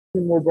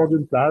au bord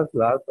d'une plage,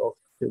 là, donc,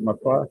 ma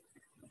foi,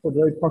 il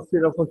faudrait penser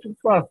la prochaine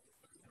fois.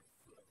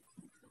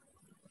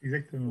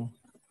 Exactement.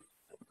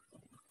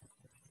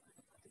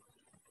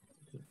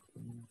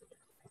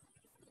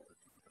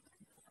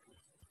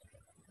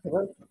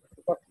 Ouais,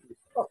 c'est parti.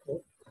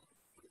 Parfait.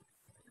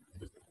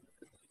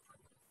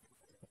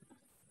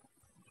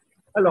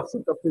 Alors,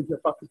 c'est un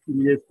plaisir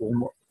particulier pour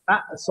moi.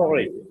 Ah,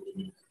 sorry.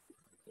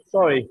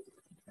 Sorry.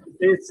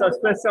 It's a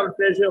special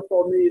pleasure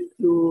for me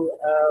to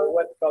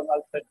welcome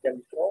Alfred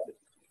Califor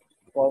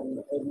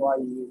from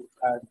NYU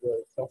and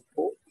South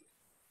Pole.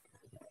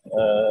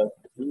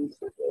 He's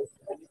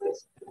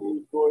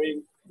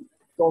going to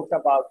talk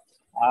about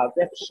a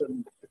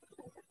version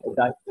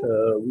that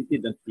we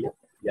didn't hear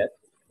yet.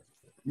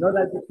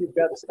 Non-additive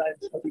Bernstein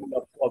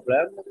Schrodinger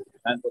problem,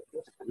 and of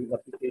course, with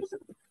application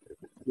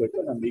to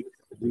economics,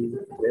 we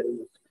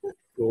very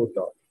good.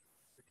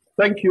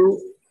 Thank you.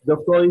 The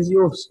floor is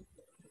yours.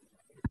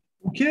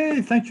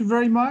 Okay, thank you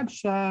very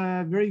much.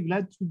 Very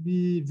glad to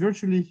be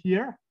virtually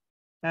here.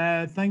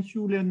 Thank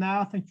you,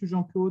 Leonard. Thank you,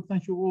 Jean-Claude.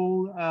 Thank you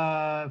all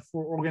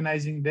for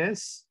organizing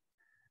this.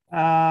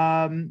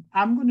 I'm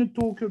going to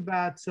talk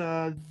about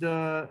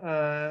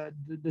the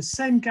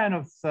same kind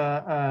of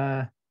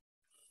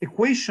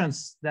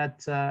equations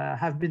that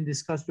have been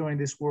discussed during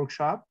this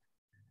workshop,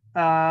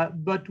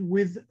 but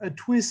with a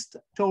twist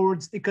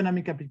towards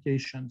economic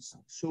applications.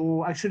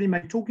 So actually, my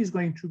talk is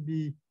going to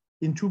be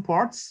in two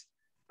parts.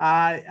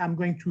 I am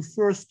going to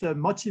first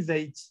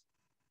motivate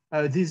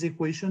this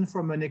equation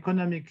from an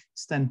economic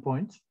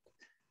standpoint,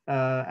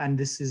 and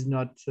this is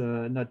not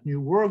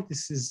new work.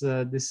 This is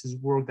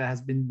work that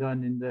has been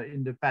done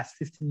in the past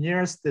 15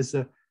 years. There's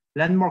a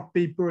landmark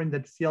paper in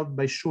that field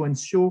by Choo and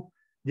Seo.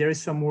 There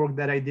is some work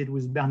that I did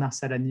with Bernard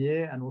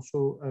Salanier and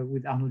also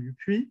with Arnaud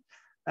Dupuis.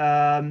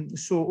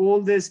 So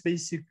all this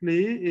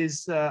basically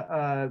is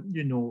the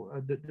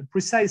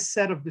precise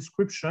set of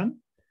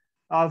description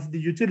of the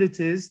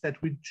utilities that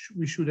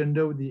we should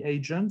endow the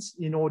agents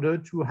in order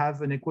to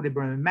have an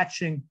equilibrium,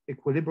 matching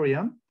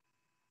equilibrium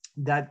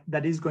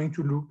that is going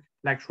to look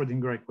like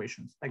Schrodinger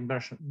equations, like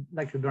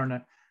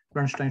a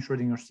Bernstein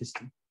Schrodinger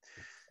system.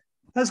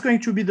 That's going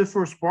to be the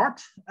first part.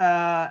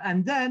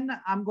 And then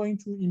I'm going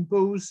to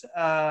impose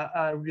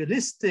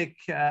realistic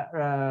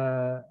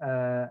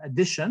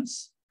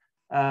additions.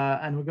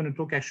 And we're going to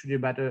talk actually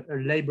about a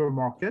labor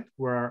market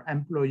where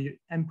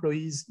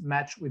employees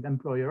match with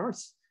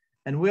employers.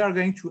 And we are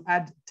going to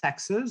add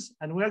taxes,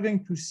 and we are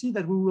going to see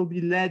that we will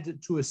be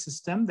led to a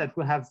system that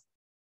will have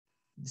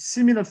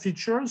similar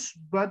features,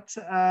 but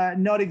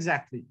not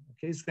exactly.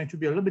 Okay, it's going to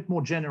be a little bit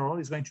more general.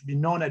 It's going to be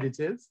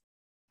non-additive,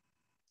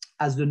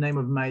 as the name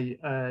of my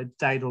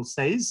title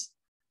says.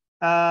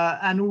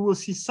 And we will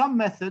see some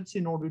methods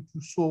in order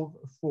to solve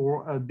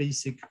for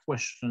basic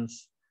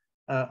questions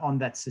on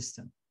that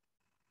system,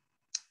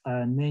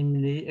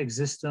 namely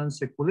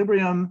existence,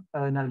 equilibrium,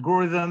 an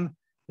algorithm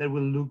that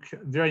will look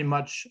very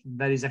much,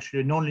 that is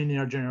actually a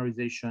nonlinear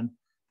generalization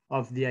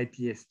of the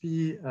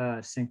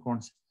IPFP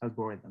synchronous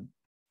algorithm.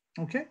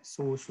 Okay,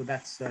 so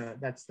that's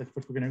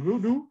what we're going to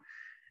do.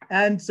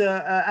 And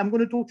I'm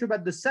going to talk to you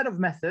about the set of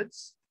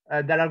methods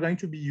that are going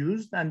to be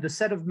used, and the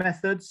set of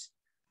methods,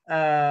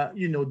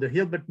 the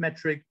Hilbert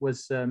metric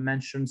was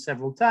mentioned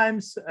several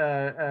times.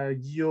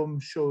 Guillaume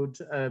showed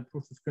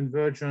proof of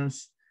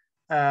convergence,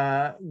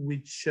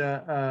 which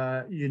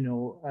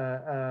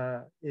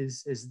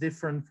is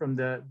different from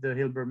the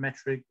Hilbert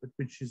metric, but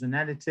which is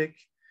analytic,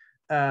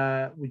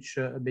 which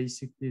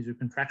basically is a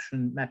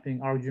contraction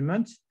mapping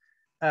argument.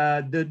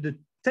 The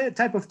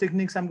type of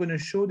techniques I'm going to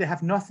show, they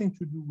have nothing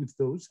to do with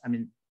those. I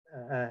mean,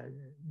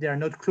 they are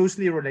not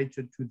closely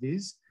related to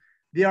these.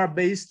 They are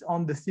based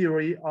on the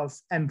theory of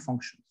M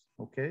functions.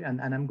 Okay, and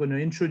I'm going to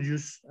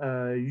introduce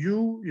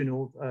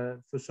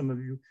for some of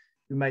you,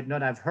 you might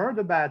not have heard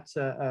about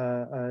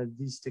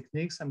these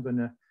techniques. I'm going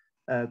to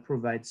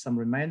provide some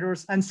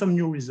reminders and some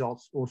new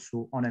results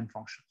also on M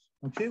functions.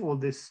 Okay, all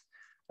this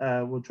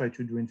we'll try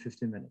to do in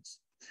 15 minutes.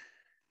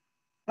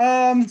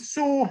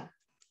 So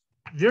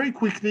very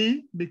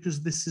quickly,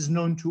 because this is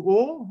known to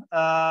all,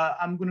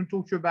 I'm going to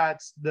talk to you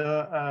about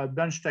the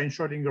Bernstein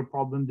Schrodinger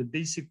problem, the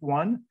basic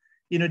one,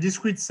 in a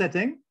discrete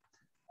setting.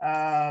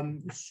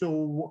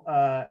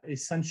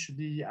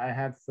 Essentially, I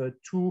have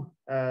two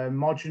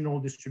marginal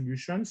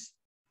distributions,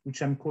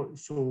 which I'm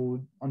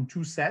on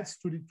two sets,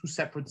 two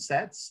separate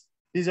sets.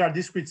 These are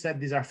discrete sets,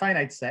 these are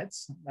finite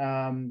sets.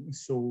 I'm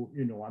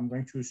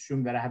going to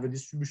assume that I have a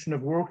distribution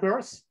of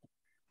workers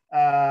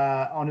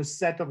on a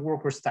set of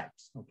workers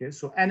types. Okay,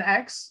 so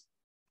Nx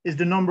is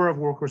the number of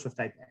workers of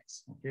type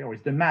X, okay, or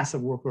it's the mass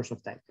of workers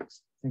of type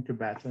X. Think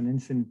about an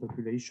infinite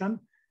population,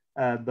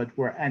 but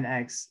where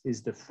Nx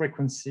is the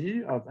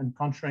frequency of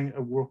encountering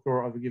a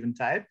worker of a given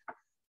type.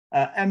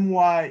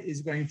 My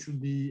is going to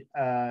be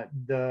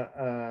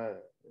the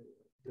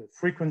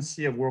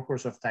frequency of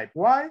workers of type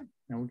Y,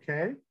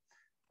 okay,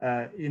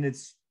 in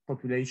its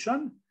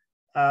population.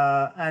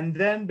 And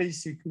then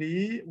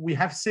basically we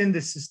have seen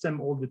this system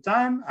all the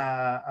time,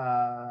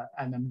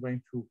 and I'm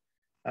going to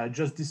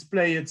just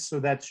display it so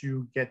that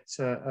you get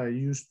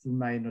used to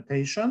my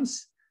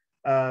notations.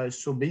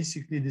 So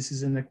basically, this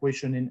is an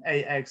equation in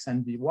ax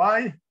and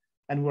by,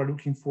 and we're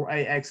looking for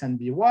ax and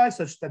by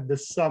such that the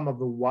sum of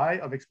the y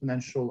of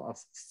exponential of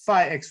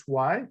phi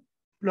xy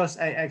plus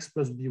ax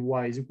plus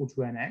by is equal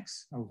to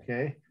nx,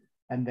 okay?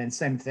 And then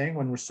same thing,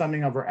 when we're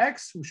summing over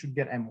x, we should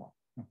get my,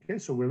 okay?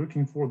 So we're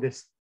looking for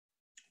this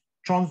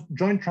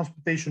joint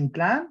transportation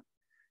plan,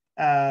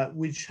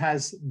 which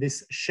has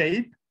this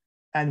shape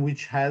and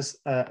which has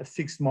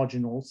fixed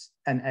marginals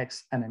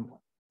nx and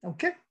my,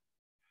 okay?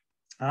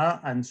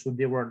 And so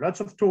there were lots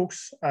of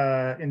talks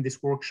in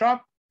this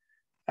workshop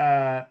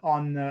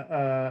on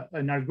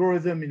an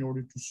algorithm in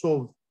order to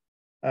solve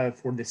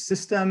for this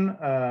system,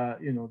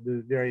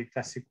 the very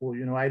classical,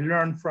 I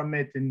learned from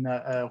it in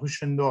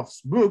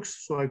Rüschendorf's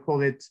books, so I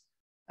call it,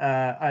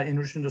 in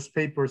Rüschendorf's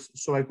papers,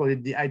 so I call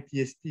it the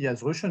IPFP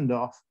as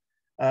Rüschendorf,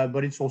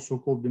 but it's also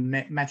called the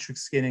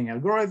matrix scaling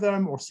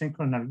algorithm or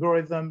synchron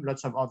algorithm,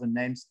 lots of other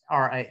names,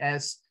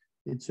 RIS.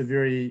 It's a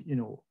very,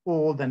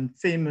 old and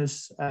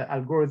famous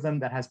algorithm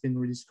that has been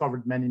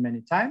rediscovered many,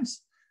 many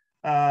times.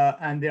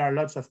 And there are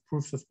lots of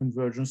proofs of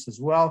convergence as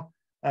well.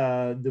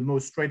 The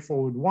most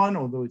straightforward one,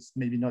 although it's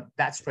maybe not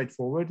that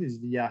straightforward, is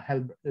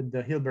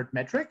the Hilbert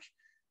metric.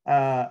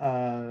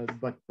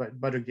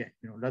 But again,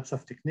 lots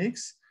of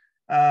techniques.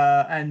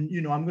 And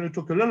I'm going to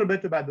talk a little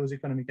bit about those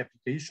economic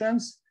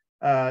applications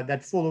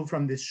that follow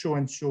from this show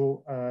and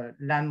show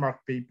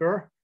landmark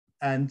paper,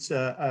 and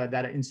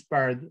that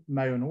inspired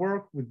my own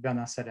work with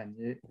Bernard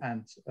Salanier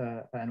and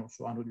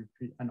also Arnaud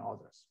Dupuis and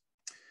others.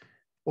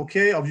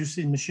 Okay,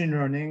 obviously in machine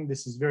learning,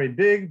 this is very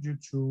big due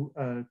to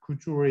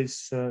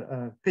Couture's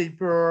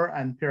paper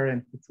and Perry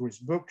and Couture's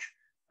book.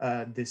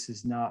 This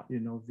is now,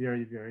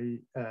 very,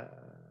 very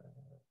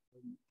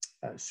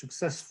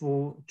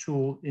successful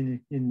tool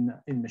in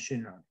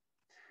machine learning.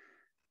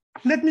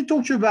 Let me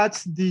talk to you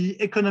about the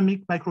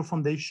economic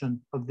microfoundation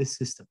of this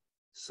system.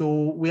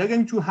 So we are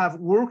going to have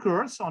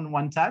workers on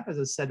one type, as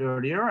I said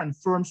earlier, and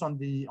firms on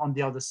the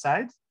other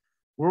side.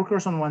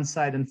 Workers on one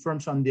side and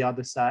firms on the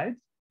other side.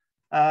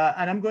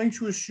 And I'm going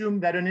to assume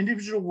that an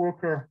individual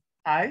worker,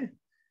 I,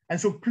 and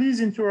so please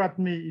interrupt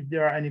me if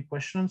there are any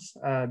questions,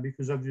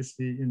 because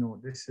obviously,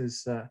 this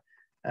is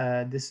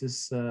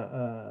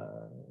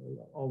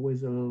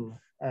always a little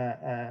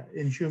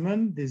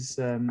inhuman, these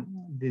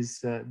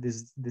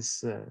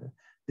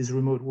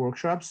remote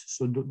workshops.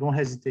 So don't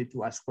hesitate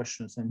to ask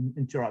questions and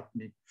interrupt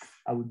me.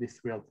 I would be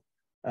thrilled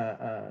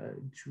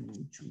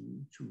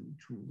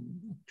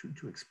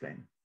to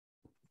explain.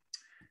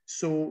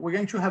 So we're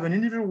going to have an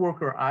individual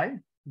worker I.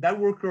 That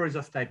worker is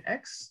of type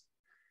X.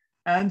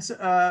 And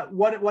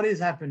what is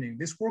happening?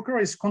 This worker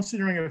is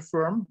considering a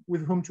firm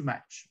with whom to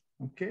match.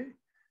 Okay.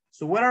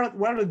 So what are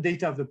the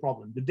data of the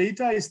problem? The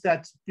data is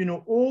that,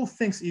 all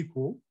things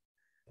equal,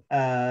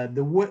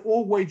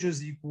 all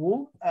wages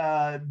equal,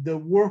 the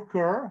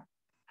worker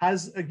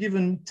has a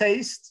given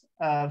taste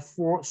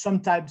for some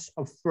types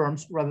of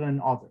firms rather than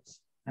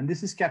others. And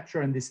this is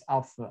captured in this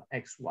alpha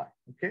XY.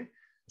 Okay.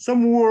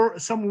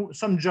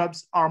 Some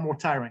jobs are more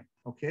tiring,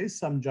 okay?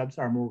 Some jobs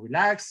are more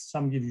relaxed,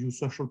 some give you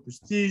social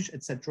prestige,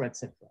 etc.,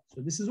 etc.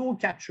 So this is all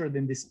captured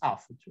in this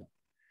alpha term.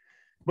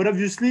 But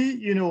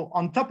obviously,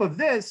 on top of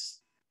this,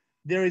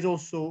 there is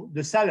also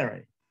the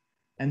salary.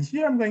 And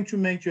here I'm going to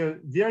make a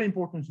very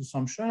important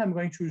assumption. I'm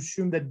going to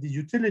assume that the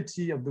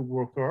utility of the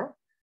worker,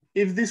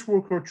 if this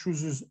worker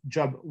chooses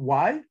job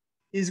Y,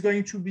 is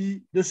going to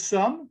be the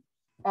sum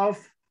of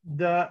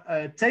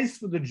the taste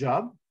for the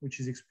job, which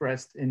is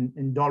expressed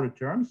in dollar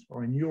terms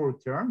or in euro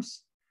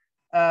terms,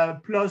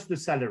 plus the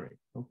salary,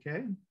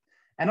 okay?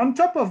 And on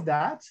top of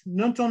that,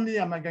 not only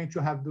am I going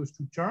to have those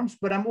two terms,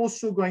 but I'm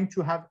also going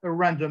to have a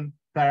random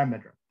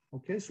parameter,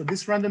 okay? So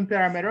this random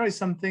parameter is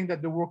something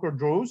that the worker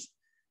draws.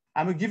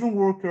 I'm a given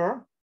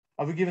worker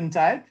of a given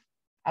type.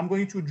 I'm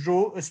going to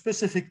draw a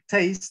specific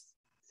taste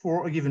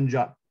for a given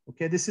job,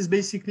 okay? This is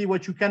basically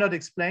what you cannot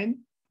explain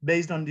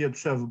based on the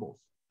observables.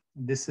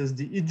 This is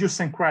the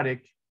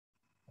idiosyncratic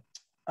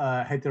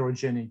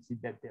heterogeneity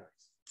that there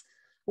is.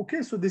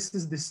 Okay, so this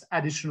is this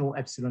additional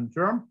epsilon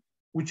term,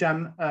 which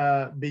I'm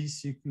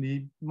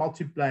basically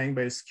multiplying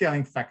by a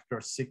scaling factor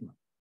sigma.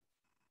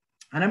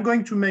 And I'm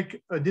going to make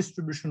a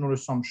distributional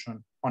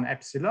assumption on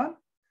epsilon.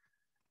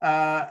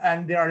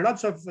 And there are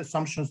lots of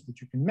assumptions that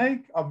you can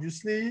make,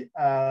 obviously,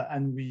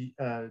 and we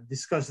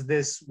discussed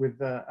this with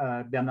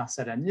Bernard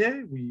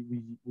Salanier.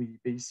 We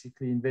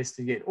basically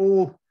investigate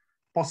all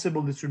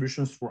possible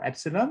distributions for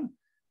epsilon.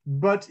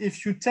 But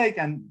if you take,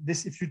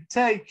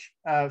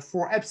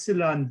 for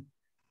epsilon,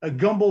 a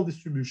Gumbel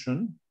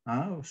distribution,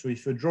 so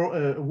if a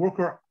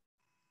worker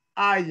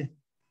I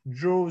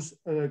draws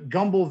a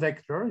Gumbel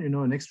vector,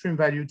 an extreme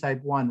value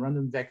type 1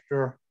 random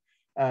vector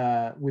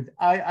with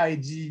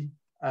IID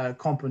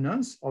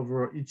components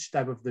over each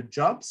type of the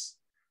jobs,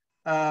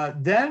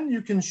 then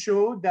you can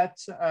show that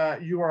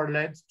you are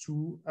led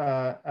to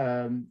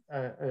a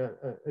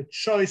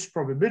choice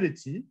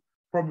probability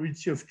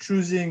of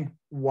choosing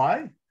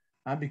Y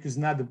because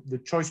now the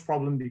choice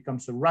problem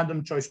becomes a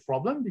random choice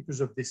problem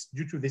because of this,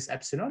 due to this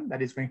epsilon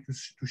that is going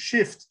to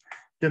shift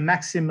the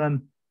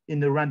maximum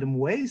in a random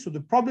way. So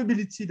the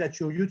probability that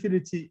your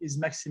utility is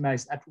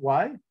maximized at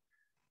y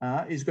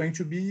is going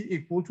to be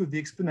equal to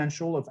the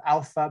exponential of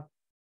alpha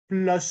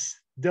plus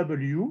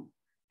w,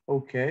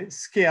 okay,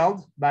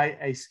 scaled by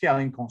a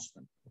scaling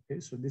constant.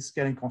 Okay, so this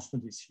scaling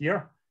constant is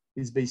here,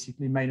 is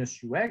basically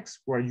minus ux,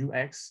 where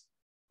ux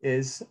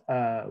is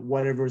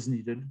whatever is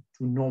needed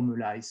to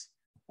normalize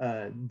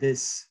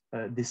this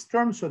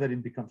term so that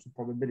it becomes a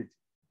probability.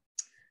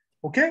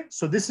 Okay,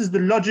 so this is the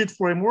logit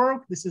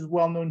framework. This is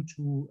well known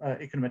to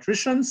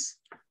econometricians.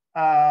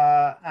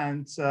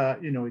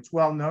 You know, it's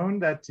well known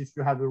that if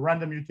you have a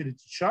random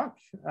utility shock,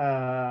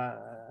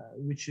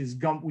 which has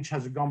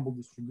a Gumbel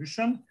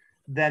distribution,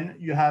 then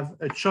you have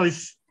a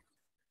choice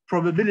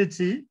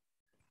probability,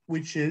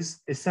 which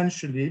is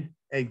essentially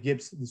a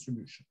Gibbs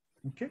distribution.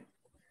 Okay,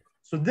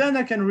 so then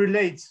I can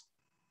relate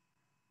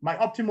my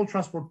optimal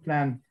transport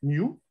plan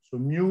mu. So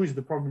mu is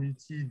the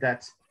probability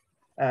that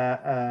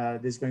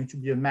there's going to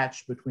be a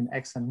match between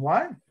x and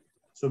y.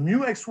 So mu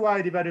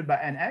xy divided by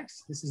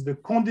nx, this is the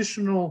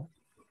conditional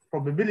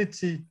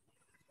probability,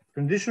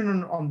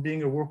 conditional on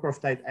being a worker of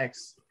type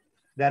x,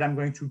 that I'm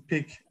going to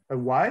pick a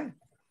y.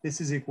 This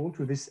is equal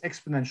to this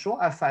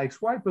exponential alpha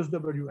xy plus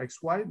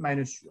wxy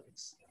minus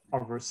ux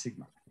over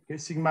sigma. Okay,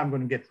 sigma I'm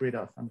going to get rid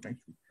of. I'm going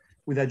to,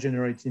 with that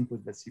generating,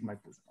 put that sigma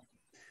plus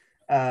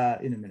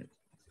 1 in a minute.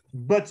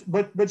 But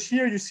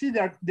here you see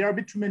there are a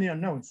bit too many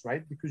unknowns,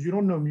 right? Because you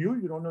don't know mu,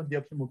 you don't know the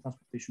optimal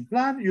transportation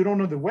plan, you don't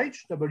know the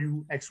wage,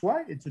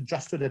 wxy, it's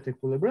adjusted at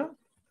equilibrium,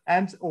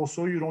 and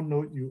also you don't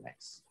know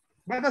ux.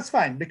 But that's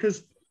fine,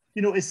 because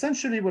you know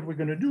essentially what we're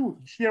going to do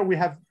here,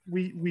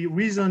 we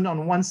reasoned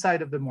on one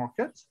side of the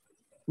market.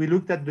 We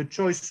looked at the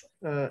choice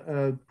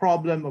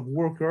problem of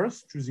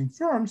workers choosing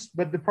firms,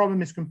 but the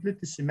problem is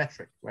completely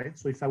symmetric, right?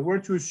 So if I were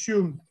to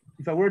assume,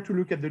 if I were to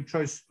look at the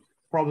choice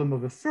problem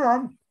of a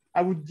firm,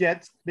 I would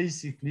get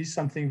basically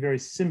something very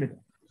similar.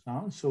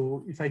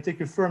 So if I take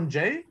a firm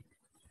J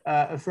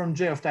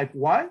of type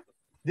Y,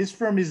 this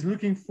firm is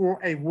looking for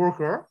a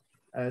worker.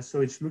 So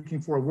it's looking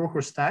for a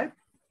worker's type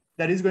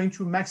that is going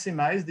to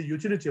maximize the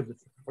utility of the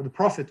firm, or the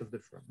profit of the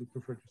firm, we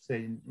prefer to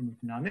say in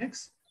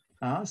economics.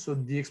 So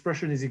the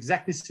expression is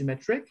exactly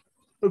symmetric,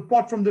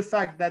 apart from the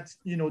fact that,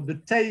 you know, the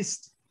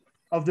taste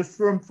of the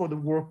firm for the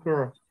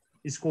worker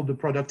is called the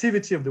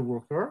productivity of the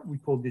worker. We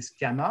call this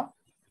gamma.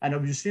 And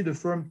obviously the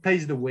firm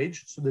pays the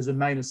wage. So there's a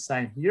minus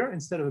sign here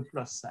instead of a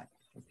plus sign.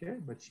 Okay,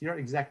 but here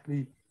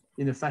exactly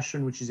in a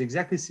fashion which is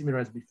exactly similar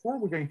as before,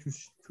 we're going to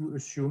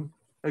assume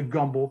a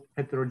Gumbel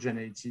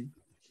heterogeneity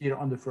here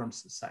on the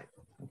firm's side.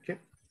 Okay,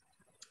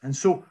 and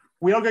so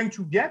we are going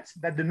to get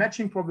that the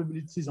matching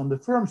probabilities on the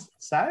firm's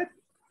side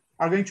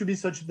are going to be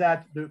such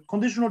that the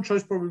conditional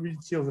choice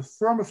probability of a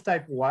firm of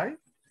type Y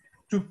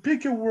to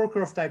pick a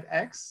worker of type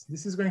X,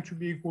 this is going to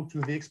be equal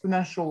to the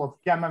exponential of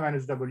gamma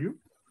minus W,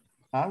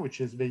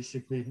 which is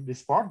basically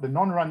this part, the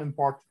non-random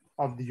part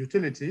of the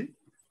utility,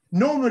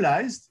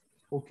 normalized,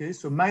 okay,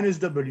 so minus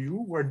W,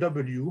 where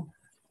W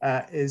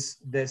is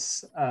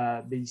this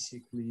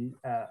basically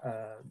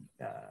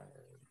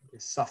the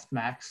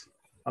softmax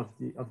of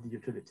the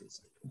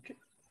utilities, okay.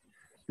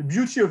 The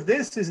beauty of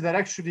this is that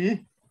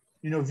actually,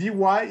 you know,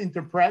 Vy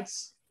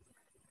interprets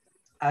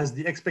as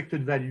the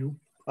expected value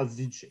of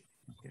Vj,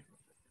 okay.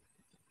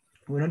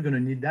 We're not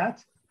gonna need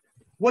that.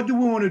 What do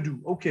we wanna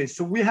do? Okay,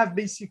 so we have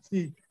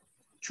basically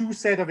two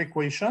set of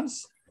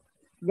equations,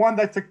 one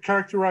that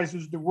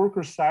characterizes the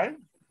worker side,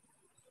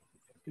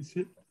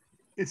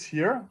 it's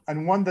here,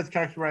 and one that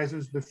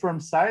characterizes the firm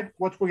side.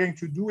 What we're going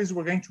to do is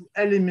we're going to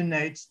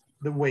eliminate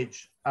the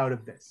wage out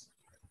of this.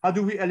 How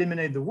do we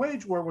eliminate the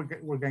wage? Where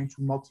we're going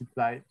to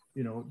multiply,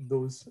 you know,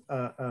 those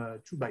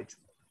 2 by 2,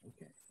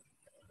 okay.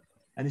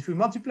 And if we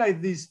multiply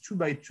these 2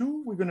 by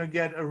 2, we're gonna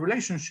get a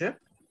relationship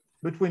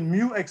between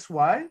mu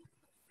xy,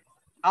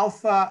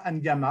 alpha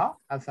and gamma,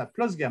 alpha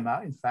plus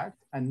gamma, in fact,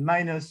 and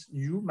minus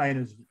u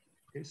minus v.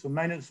 Okay, so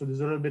there's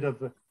a little bit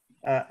of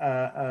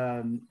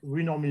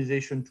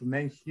renormalization to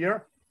make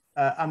here.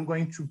 I'm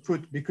going to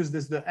put, because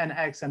there's the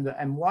nx and the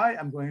my,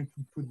 I'm going to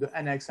put the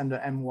nx and the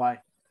my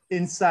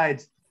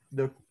inside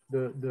the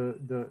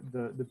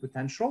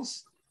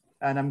potentials.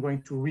 And I'm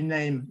going to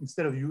rename,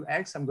 instead of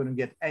ux, I'm going to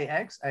get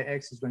ax.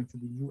 Ax is going to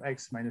be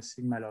ux minus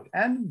sigma log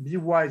n.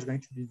 Vy is going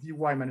to be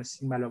vy minus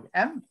sigma log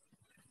m.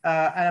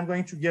 And I'm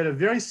going to get a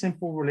very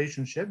simple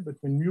relationship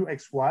between mu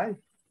xy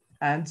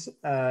and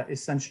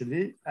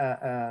essentially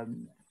a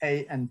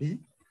and b.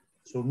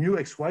 So mu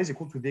xy is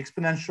equal to the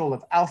exponential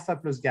of alpha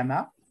plus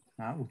gamma,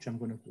 which I'm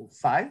going to call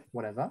phi,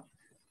 whatever.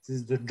 This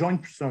is the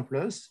joint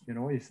surplus. You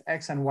know, if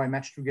x and y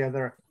match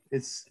together,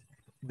 it's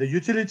the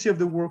utility of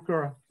the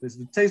worker, there's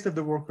the taste of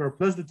the worker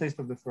plus the taste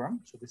of the firm.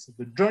 So this is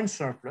the joint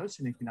surplus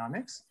in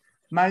economics,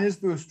 minus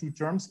those two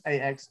terms,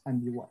 ax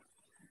and by.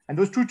 And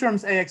those two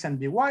terms, ax and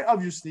by,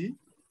 obviously,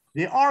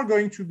 they are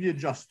going to be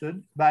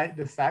adjusted by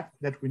the fact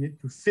that we need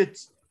to fit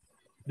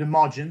the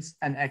margins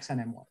and x and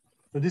my.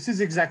 So this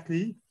is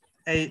exactly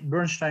a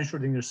Bernstein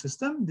Schrodinger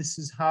system. This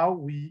is how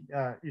we,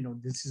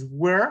 this is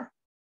where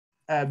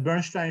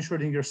Bernstein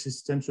Schrodinger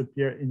systems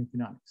appear in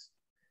economics.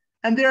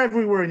 And they're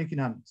everywhere in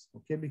economics,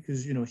 okay?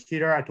 Because,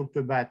 here I talked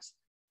about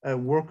a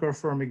worker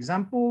firm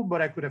example,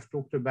 but I could have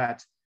talked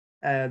about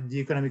the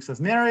economics of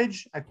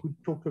marriage. I could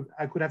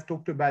have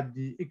talked about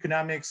the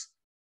economics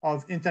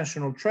of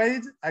intentional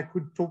trade. I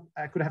could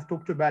have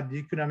talked about the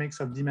economics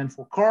of demand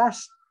for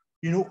cars.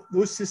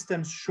 Those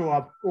systems show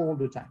up all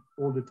the time.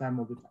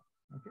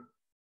 Okay.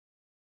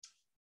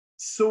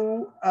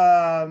 So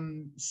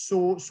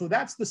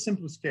that's the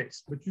simplest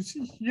case. But you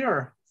see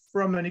here,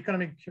 from an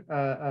economic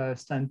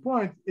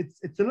standpoint,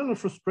 it's a little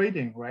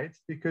frustrating, right?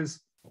 Because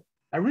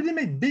I really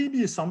made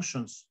baby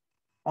assumptions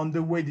on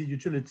the way the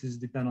utilities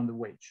depend on the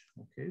wage.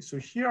 Okay, so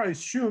here I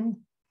assumed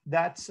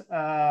that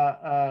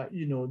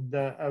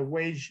the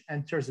wage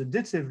enters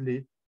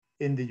additively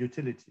in the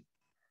utility,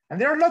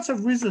 and there are lots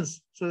of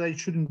reasons so that it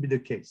shouldn't be the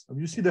case.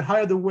 You see, the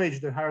higher the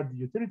wage, the higher the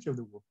utility of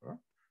the worker.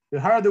 The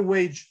higher the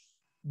wage,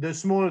 the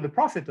smaller the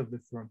profit of the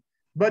firm.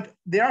 But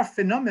there are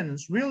phenomena,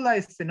 real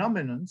life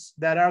phenomena,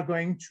 that are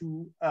going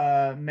to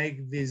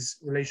make these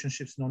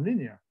relationships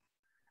nonlinear.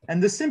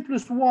 And the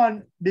simplest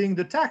one being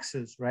the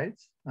taxes, right?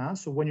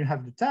 So when you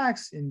have the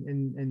tax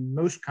in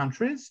most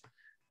countries,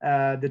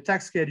 the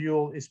tax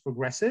schedule is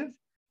progressive,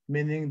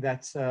 meaning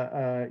that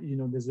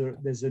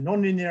there's a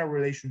nonlinear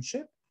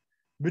relationship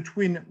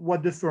between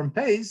what the firm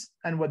pays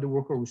and what the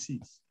worker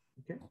receives.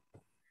 Okay.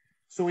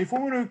 So if we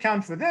want to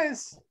account for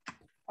this,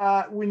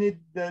 we need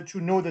to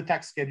know the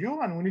tax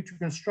schedule, and we need to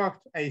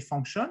construct a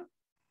function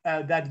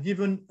that,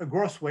 given a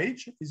gross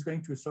wage, is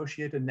going to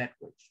associate a net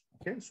wage.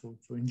 Okay, so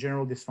in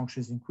general, this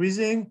function is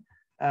increasing.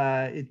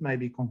 It might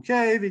be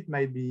concave, it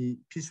might be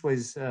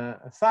piecewise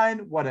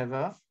affine,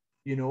 whatever.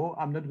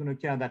 I'm not going to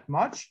care that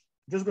much.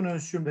 I'm just going to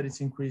assume that it's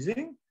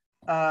increasing,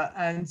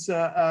 and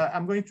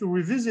I'm going to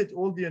revisit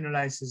all the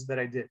analysis that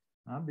I did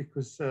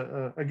because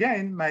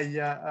again,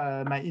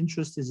 my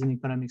interest is in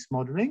economics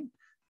modeling.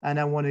 And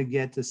I want to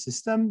get a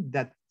system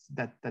that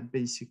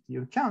basically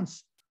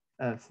accounts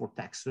for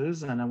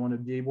taxes. And I want to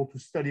be able to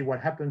study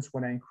what happens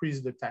when I increase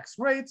the tax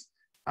rate.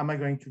 Am I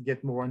going to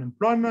get more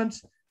unemployment?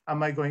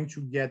 Am I going to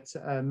get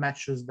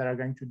matches that are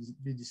going to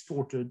be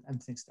distorted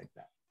and things like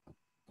that?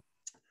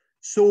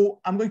 So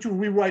I'm going to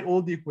rewrite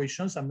all the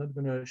equations. I'm not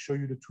going to show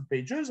you the 2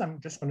 pages.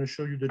 I'm just going to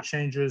show you the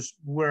changes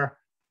where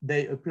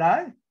they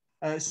apply.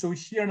 So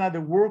here now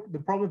the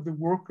problem of the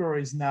worker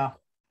is now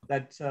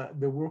that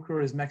the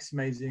worker is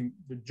maximizing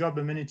the job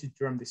amenity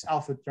term, this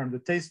alpha term,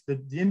 the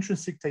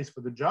intrinsic taste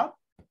for the job,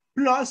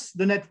 plus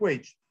the net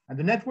wage. And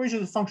the net wage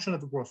is a function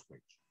of the gross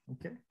wage,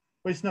 okay?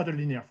 But it's not a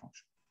linear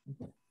function,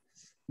 okay?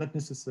 Not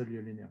necessarily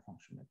a linear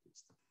function at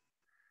least.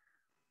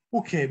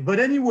 Okay, but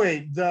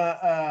anyway,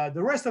 the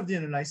rest of the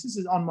analysis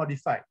is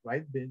unmodified,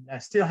 right? I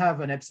still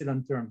have an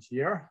epsilon term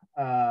here.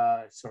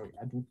 Sorry,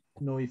 I don't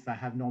know if I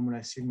have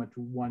normalized sigma to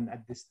 1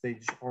 at this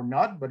stage or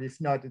not, but if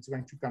not, it's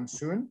going to come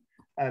soon.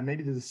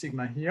 Maybe there's a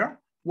sigma here,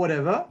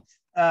 whatever.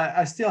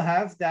 I still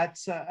have that,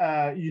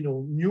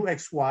 mu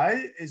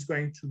xy is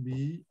going to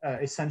be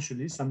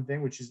essentially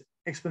something which is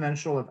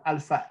exponential of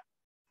alpha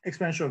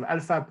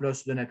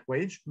plus the net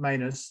wage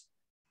minus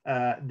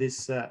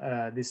this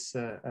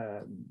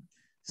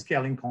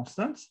scaling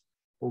constant,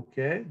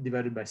 okay,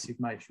 divided by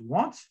sigma if you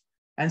want.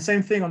 And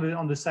same thing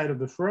on the side of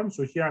the firm.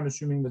 So here I'm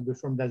assuming that the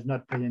firm does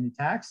not pay any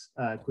tax,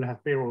 could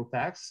have payroll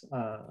tax,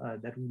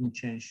 that wouldn't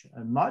change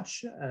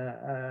much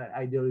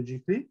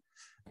ideologically.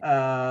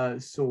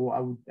 So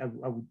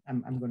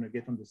I'm going to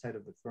get on the side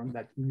of the firm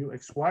that mu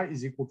xy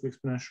is equal to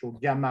exponential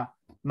gamma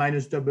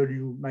minus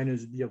w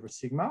minus b over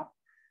sigma.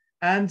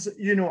 And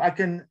I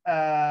can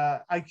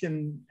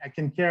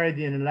carry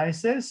the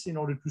analysis in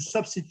order to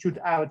substitute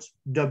out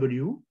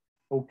w.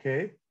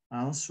 Okay,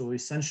 so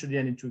essentially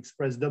I need to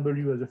express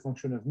w as a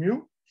function of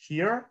mu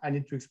here. I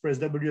need to express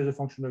w as a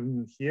function of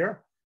mu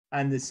here,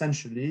 and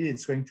essentially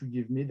it's going to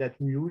give me that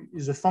mu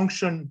is a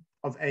function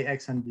of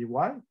ax and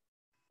by.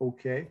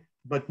 Okay,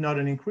 but not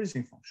an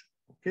increasing function.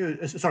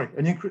 Okay, sorry,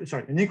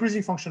 an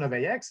increasing function of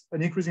ax,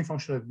 an increasing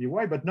function of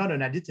by, but not an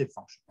additive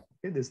function.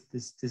 Okay,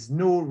 there's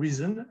no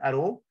reason at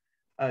all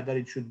that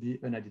it should be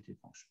an additive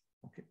function.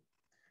 Okay,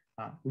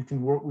 we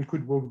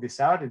could work this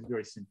out. It's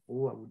very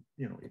simple. I would,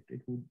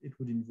 it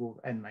would involve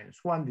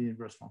n-1, the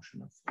inverse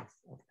function of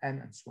n,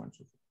 and so on and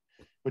so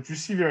forth. But you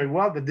see very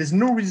well that there's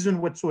no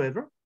reason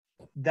whatsoever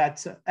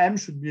that m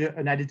should be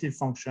an additive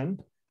function,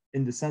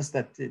 in the sense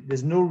that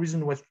there's no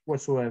reason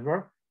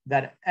whatsoever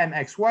that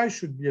mxy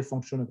should be a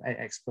function of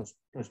ax plus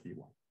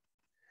by.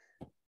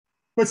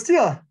 But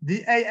still,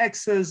 the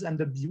ax's and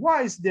the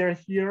by's, they're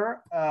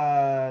here.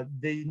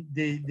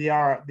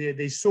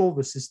 They solve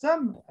a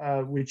system,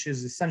 which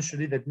is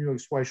essentially that mu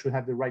xy should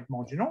have the right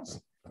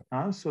marginals.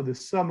 So the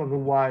sum over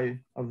y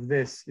of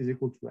this is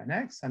equal to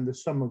nx, and the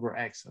sum over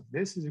x of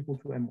this is equal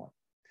to my.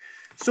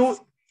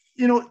 So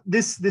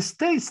this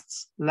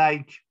tastes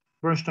like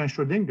Bernstein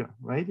Schrodinger,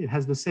 right? It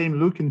has the same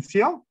look and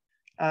feel.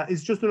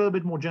 It's just a little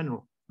bit more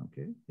general.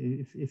 Okay,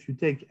 if you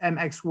take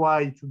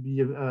mxy to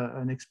be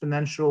an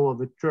exponential of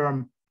a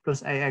term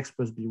plus ax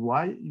plus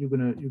by, you're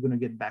gonna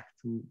get back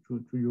to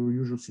your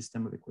usual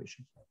system of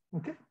equations.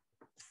 Okay.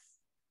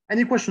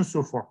 Any questions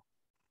so far?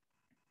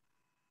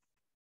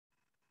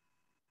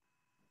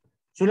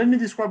 So let me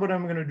describe what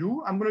I'm going to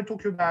do. I'm going to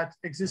talk about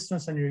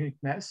existence and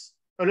uniqueness,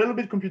 a little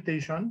bit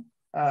computation,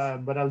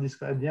 but I'll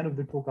describe at the end of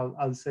the talk.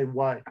 I'll say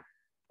why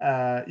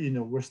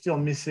we're still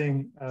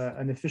missing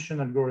an efficient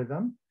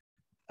algorithm.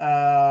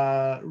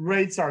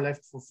 Rates are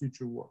left for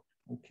future work.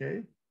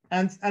 Okay,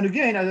 and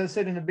again, as I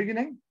said in the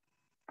beginning,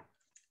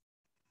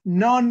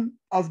 none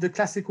of the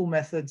classical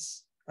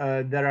methods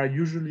that are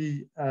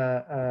usually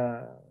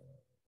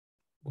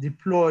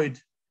deployed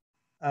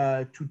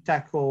to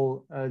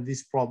tackle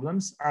these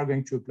problems are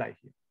going to apply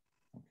here.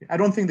 Okay. I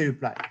don't think they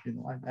apply.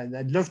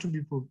 I'd love to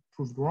be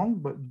proved wrong,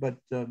 but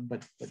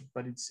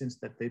it seems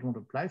that they don't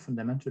apply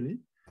fundamentally.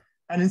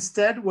 And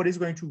instead, what is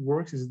going to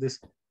work is this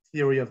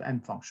theory of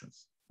M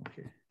functions.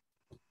 Okay.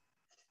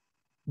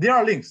 There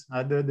are links.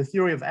 The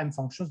theory of M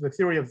functions, the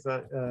theory of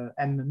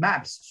M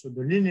maps. So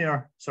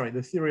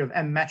the theory of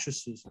M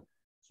matrices.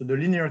 So the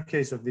linear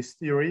case of this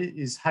theory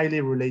is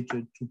highly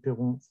related to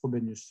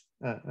Perron-Frobenius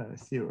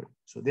theory.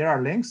 So there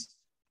are links,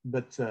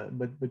 but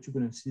you're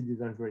going to see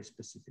these are very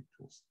specific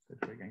tools that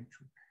we're going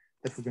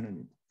to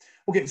need.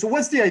 Okay, so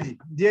what's the idea?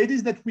 The idea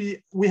is that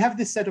we have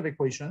this set of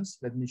equations.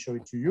 Let me show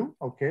it to you.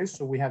 Okay,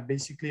 so we have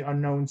basically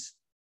unknowns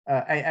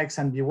ax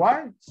and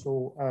by.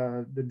 So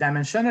the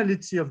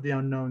dimensionality of the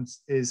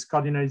unknowns is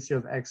cardinality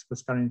of x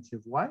plus cardinality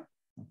of y.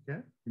 Okay,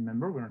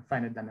 remember we're in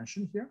finite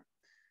dimension here.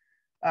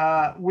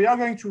 We are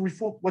going to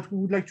reform what we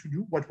would like to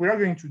do. What we are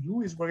going to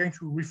do is we're going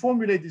to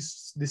reformulate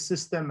this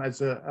system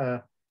as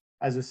a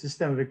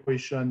system of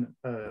equation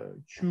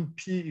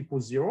QP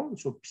equals 0.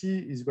 So P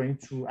is going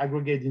to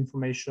aggregate the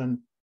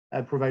information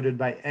provided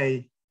by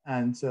A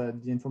and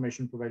the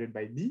information provided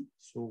by B.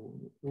 So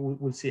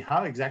we'll see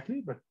how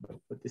exactly, but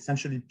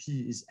essentially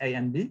P is A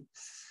and B.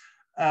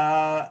 We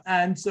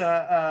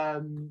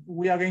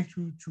are going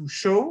to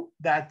show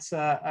that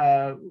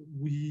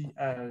we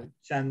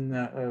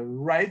can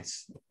write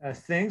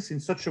things in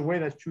such a way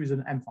that Q is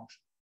an M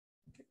function.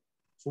 Okay.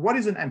 So what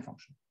is an M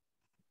function?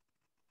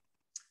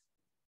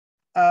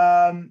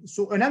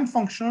 So an M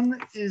function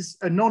is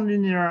a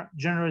nonlinear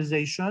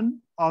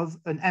generalization of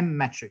an M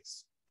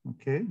matrix.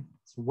 Okay.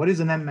 So what is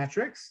an M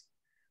matrix?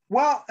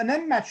 Well, an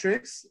M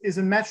matrix is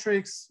a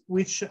matrix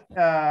which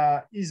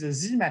is a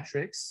Z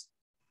matrix.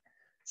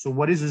 So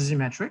what is a Z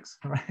matrix,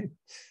 right?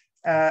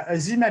 A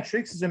Z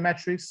matrix is a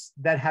matrix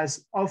that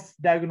has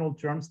off-diagonal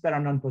terms that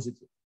are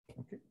non-positive.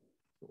 Okay,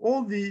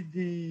 all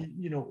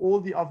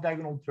the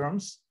off-diagonal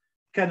terms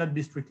cannot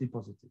be strictly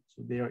positive.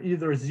 So they are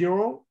either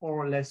 0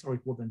 or less or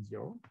equal than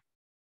 0.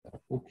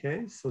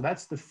 Okay, so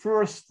that's the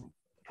first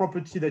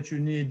property that you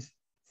need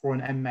for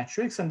an M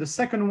matrix, and the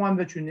second one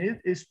that you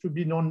need is to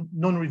be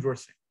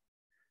non-reversing.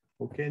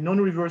 Okay,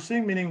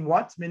 non-reversing meaning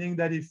what? Meaning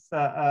that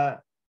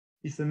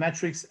if the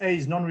matrix A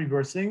is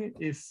non-reversing,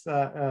 if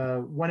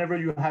whenever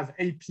you have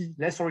AP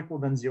less or equal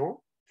than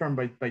 0, term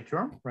by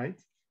term, right?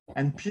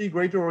 And P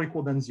greater or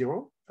equal than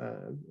 0,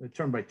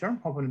 term by term,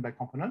 component by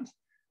component,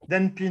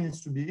 then P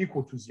needs to be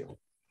equal to 0.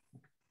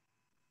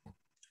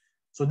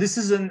 So this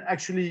is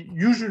actually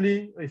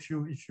usually if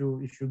you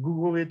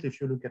Google it,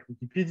 if you look at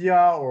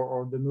Wikipedia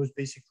or the most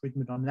basic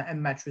treatment on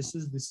M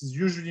matrices, this is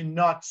usually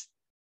not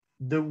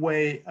the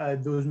way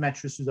those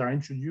matrices are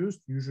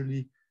introduced.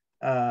 Usually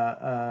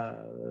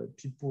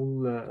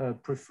people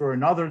prefer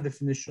another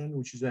definition,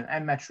 which is an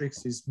M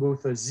matrix is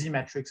both a Z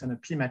matrix and a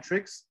P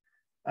matrix.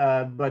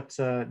 But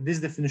this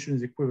definition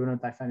is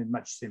equivalent. I find it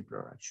much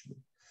simpler, actually.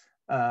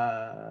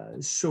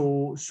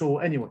 So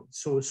anyway,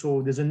 so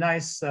there's a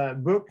nice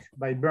book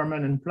by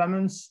Berman and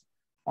Plumans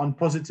on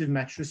positive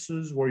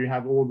matrices where you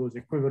have all those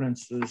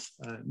equivalences,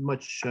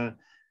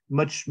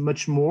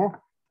 much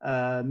more,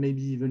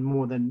 maybe even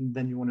more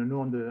than you want to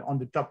know on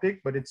the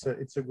topic. But it's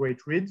a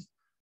great read.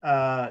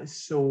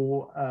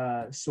 So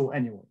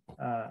anyway,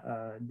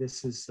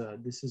 this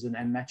is an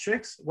M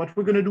matrix. What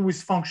we're going to do with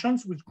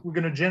functions, we're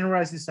going to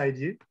generalize this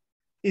idea.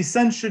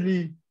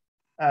 Essentially,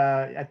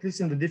 at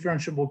least in the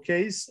differentiable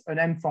case, an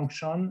M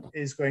function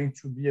is going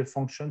to be a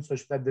function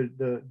such that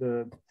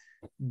the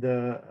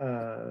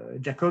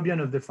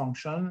Jacobian of the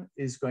function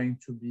is going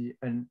to be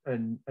an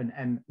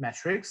M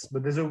matrix.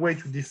 But there's a way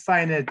to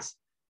define it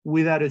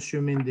without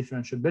assuming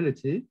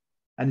differentiability,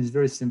 and it's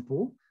very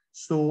simple.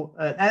 So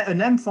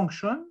an M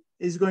function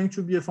is going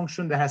to be a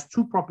function that has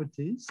two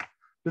properties.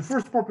 The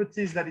first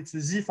property is that it's a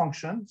Z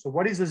function. So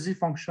what is a Z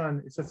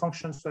function? It's a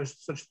function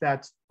such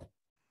that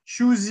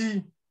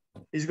QZ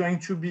is going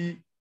to be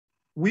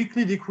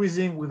weakly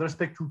decreasing with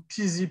respect to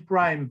PZ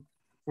prime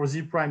for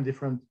Z prime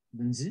different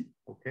than Z.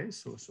 Okay,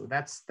 so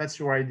that's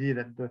your idea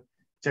that the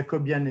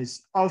Jacobian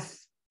is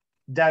off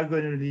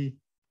diagonally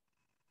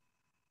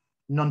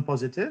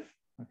non-positive.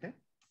 Okay,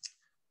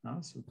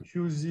 so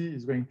QZ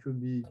is going to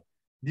be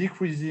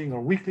decreasing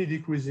or weakly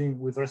decreasing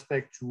with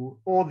respect to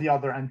all the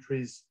other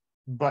entries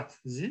but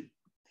Z,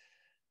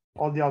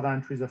 all the other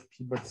entries of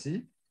P but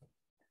Z.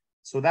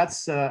 So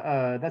that's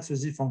a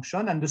z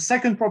function. And the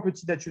second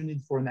property that you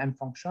need for an M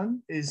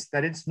function is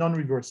that it's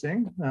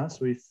non-reversing.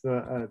 So if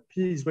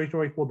P is greater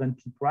or equal than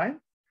P prime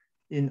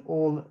in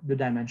all the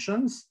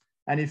dimensions,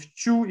 and if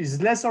Q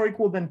is less or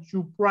equal than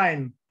Q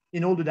prime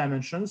in all the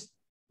dimensions,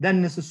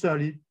 then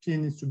necessarily P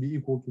needs to be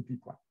equal to P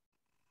prime.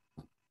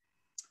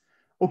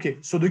 Okay,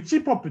 so the key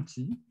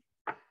property,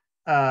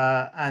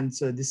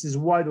 this is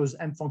why those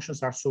M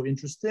functions are so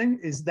interesting,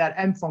 is that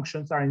M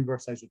functions are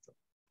inverse isotropic.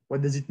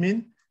 What does it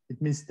mean?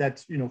 It means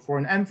that, for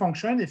an M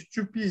function, if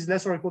QP is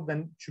less or equal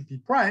than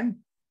QP prime,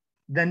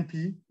 then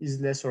P is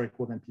less or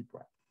equal than P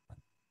prime.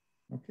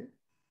 Okay.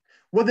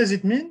 What does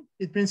it mean?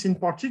 It means in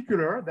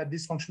particular that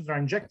these functions are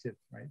injective,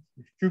 right?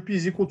 If QP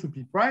is equal to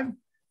P prime,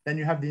 then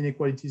you have the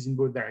inequalities in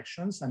both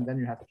directions, and then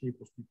you have P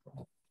equals P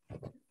prime.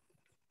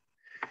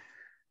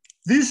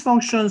 These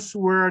functions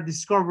were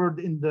discovered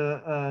in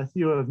the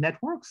theory of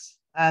networks,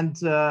 and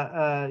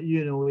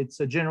it's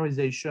a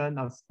generalization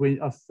of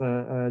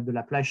the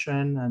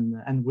Laplacian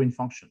and Green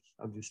functions,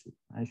 obviously.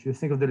 And if you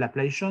think of the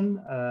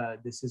Laplacian,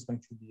 this is going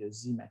to be a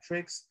Z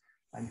matrix,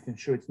 and you can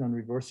show it's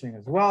non-reversing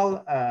as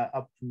well,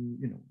 up to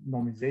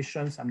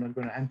normalizations. I'm not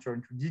going to enter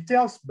into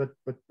details, but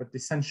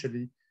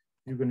essentially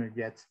you're going to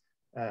get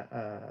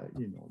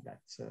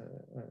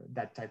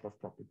that type of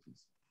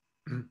properties.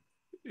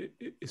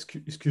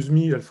 Excuse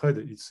me, Alfred,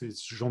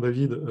 it's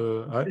Jean-David.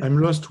 I'm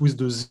lost with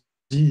the Z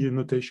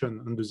notation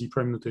and the Z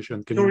prime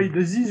notation. Sorry,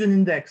 the Z is an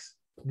index.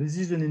 The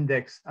Z is an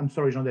index. I'm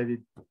sorry,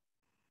 Jean-David.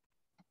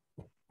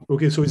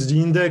 Okay, so it's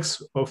the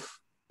index of,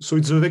 so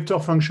it's a vector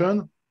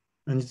function.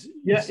 And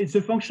it's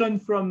a function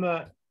from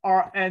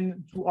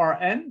Rn to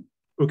Rn.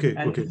 Okay,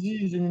 and okay.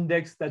 Z is an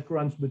index that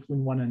runs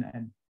between 1 and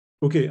n.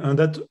 Okay, and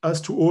that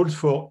has to hold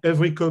for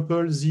every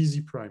couple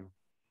Z prime.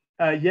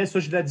 Yes,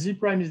 such that Z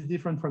prime is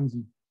different from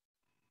Z.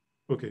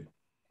 Okay,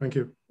 thank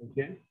you.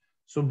 Okay,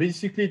 so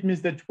basically it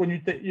means that when you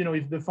take,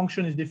 if the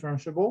function is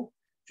differentiable,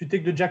 if you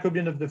take the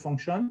Jacobian of the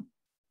function,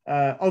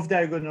 off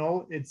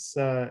diagonal, it's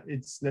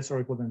less or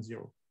equal than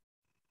 0.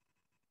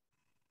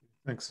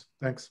 Thanks.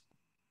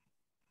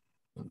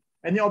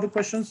 Any other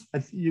questions?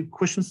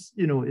 Questions,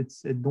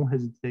 don't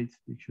hesitate,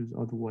 because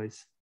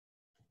otherwise.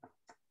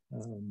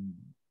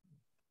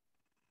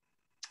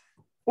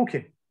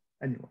 Okay,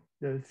 anyway,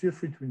 feel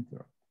free to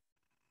interrupt.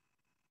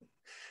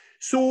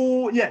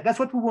 So yeah, that's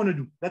what we want to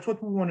do. That's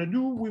what we want to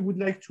do. We would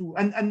like to,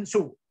 and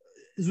so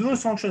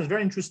those functions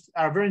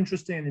are very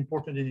interesting and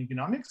important in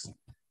economics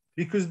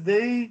because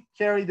they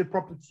carry the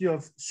property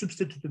of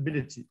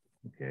substitutability.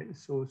 Okay,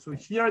 so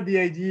here the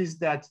idea is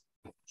that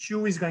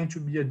Q is going to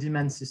be a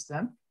demand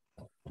system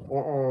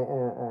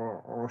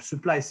or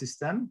supply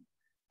system,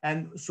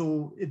 and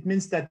so it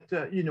means that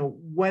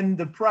when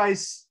the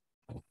price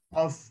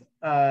of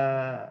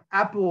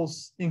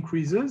apples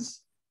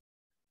increases,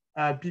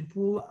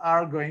 people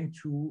are going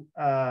to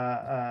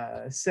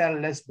sell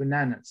less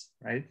bananas,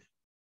 right?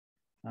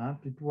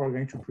 People are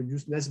going to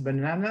produce less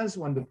bananas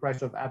when the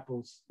price of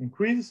apples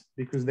increase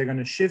because they're going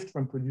to shift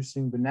from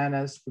producing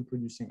bananas to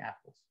producing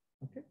apples.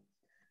 Okay,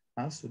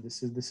 so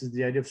this is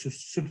the idea of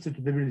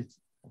substitutability.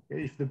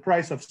 Okay, if the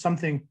price of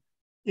something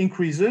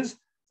increases,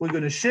 we're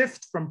going to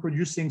shift from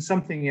producing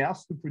something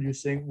else to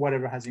producing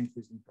whatever has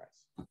increased in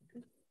price.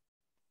 Okay.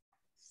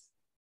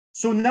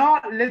 So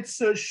now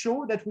let's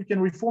show that we can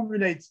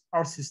reformulate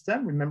our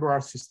system. Remember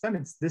our system,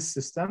 it's this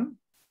system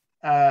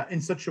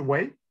in such a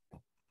way.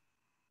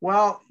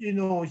 Well,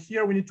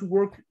 here we need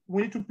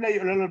to play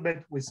a little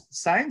bit with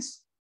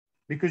signs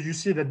because you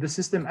see that the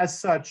system as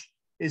such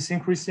is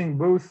increasing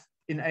both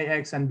in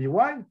AX and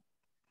BY.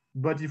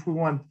 But if we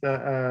want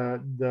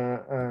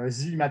the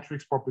Z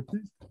matrix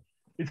properties,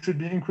 it should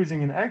be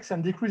increasing in X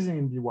and decreasing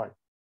in BY.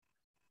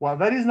 Well,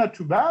 that is not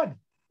too bad,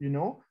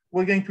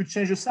 we're going to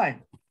change the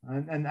sign.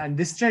 And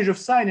this change of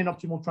sign in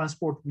optimal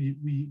transport,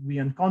 we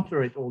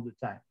encounter it all the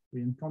time.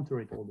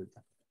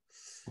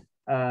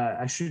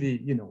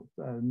 Actually,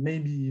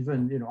 maybe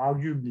even,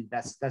 arguably,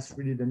 that's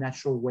really the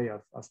natural way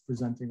of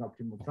presenting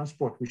optimal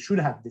transport. We should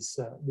have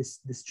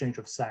this change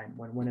of sign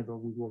whenever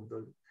we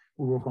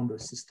work on the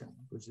system,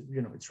 because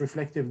it's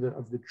reflective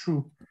of the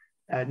true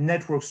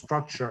network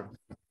structure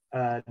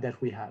that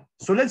we have.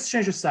 So let's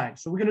change the sign.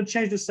 So we're going to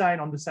change the sign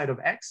on the side of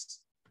X.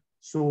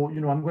 So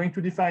I'm going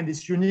to define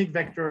this unique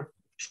vector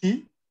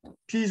P.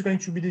 P is going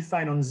to be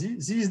defined on Z.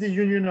 Z is the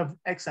union of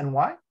X and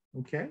Y.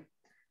 Okay,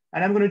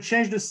 and I'm going to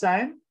change the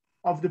sign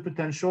of the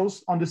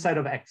potentials on the side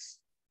of X,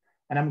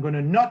 and I'm going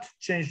to not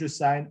change the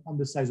sign on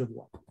the side of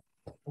Y.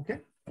 Okay,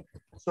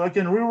 so I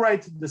can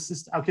rewrite the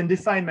system. I can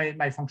define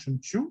my function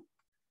Q.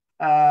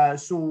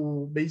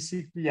 So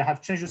basically, I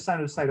have changed the sign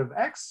on the side of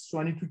X. So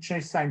I need to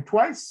change sign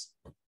twice.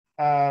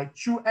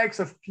 Qx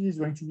of P is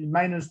going to be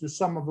minus the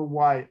sum of the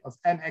Y of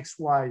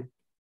nxy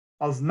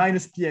of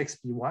minus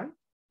Px Py.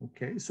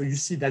 Okay, so you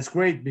see that's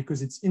great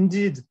because it's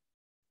indeed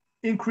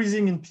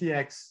increasing in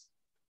Px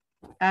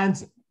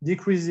and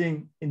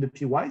decreasing in the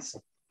Py's.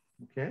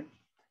 Okay,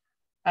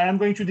 and I'm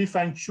going to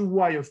define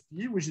Qy of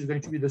P, which is going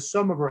to be the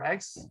sum over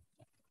X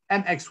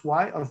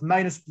mxy of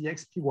minus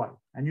px py.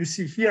 And you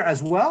see here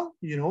as well,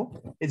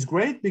 it's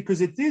great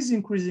because it is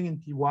increasing in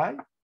py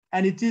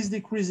and it is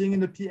decreasing in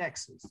the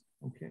px's,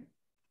 okay?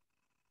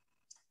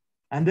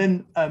 And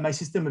then my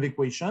system of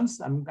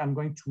equations, I'm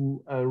going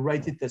to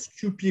write it as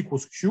qp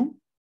equals q,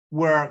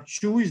 where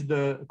q is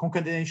the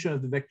concatenation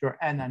of the vector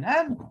n and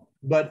m,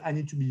 but I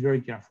need to be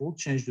very careful,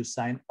 change the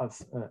sign of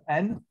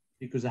n,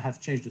 because I have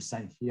changed the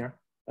sign here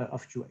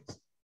of qx,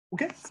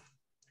 okay?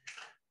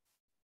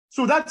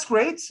 So that's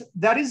great.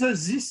 That is a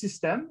Z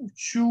system.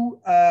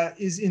 Q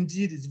is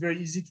indeed, it's very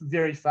easy to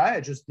verify.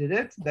 I just did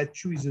it, that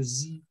Q is a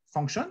Z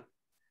function,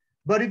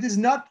 but it is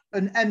not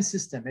an M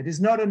system. It is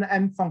not an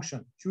M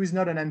function. Q is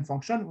not an M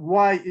function.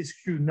 Why is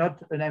Q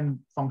not an M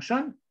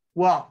function?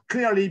 Well,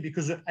 clearly,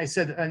 because I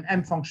said an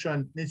M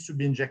function needs to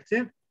be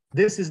injective.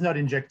 This is not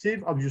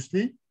injective,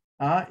 obviously.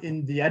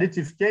 In the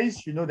additive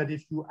case, you know that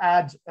if you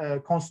add a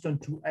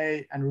constant to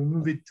A and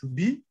remove it to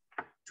B,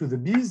 to the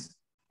B's,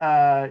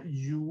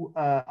 you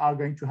are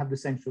going to have the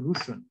same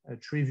solution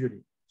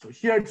trivially. So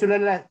here it's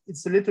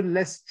a little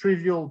less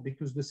trivial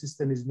because the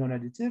system is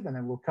non-additive, and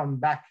I will come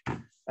back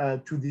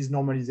to these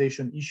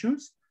normalization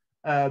issues.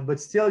 But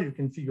still, you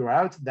can figure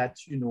out that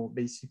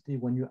basically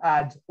when you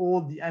add all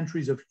the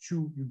entries of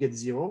Q, you get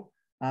 0.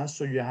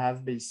 So you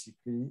have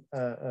basically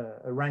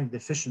a rank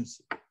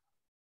deficiency,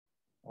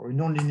 or a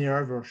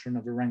nonlinear version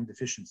of a rank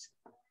deficiency.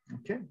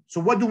 Okay. So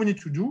what do we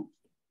need to do?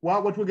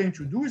 Well, what we're going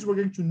to do is we're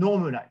going to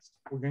normalize.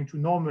 We're going to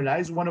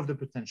normalize one of the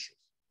potentials,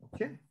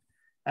 okay?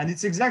 And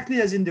it's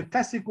exactly as in the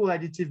classical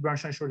additive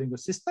Bernstein Schrodinger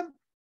system,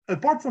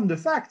 apart from the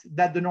fact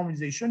that the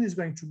normalization is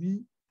going to be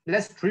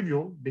less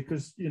trivial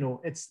because,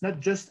 it's not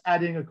just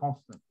adding a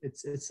constant.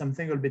 It's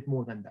something a little bit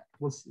more than that.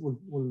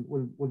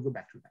 We'll go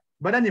back to that.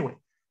 But anyway,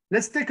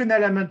 let's take an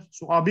element.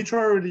 So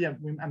arbitrarily,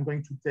 I'm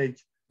going to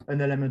take an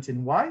element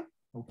in Y.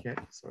 Okay,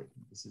 sorry,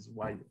 this is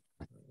Y.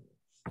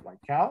 Y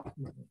cal,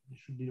 it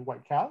should be Y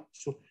cal.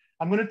 So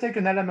I'm going to take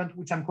an element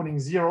which I'm calling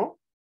 0.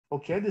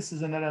 Okay, this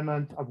is an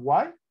element of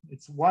Y.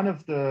 It's one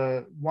of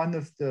the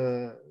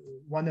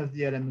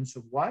elements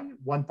of Y,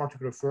 one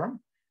particular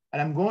firm,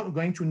 and I'm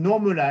going to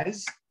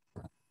normalize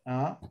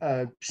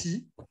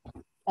P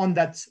on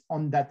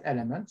that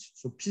element.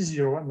 So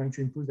P0, I'm going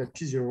to impose that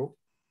P0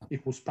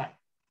 equals pi.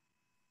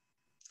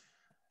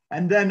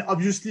 And then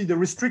obviously the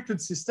restricted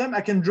system,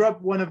 I can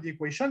drop one of the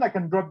equation. I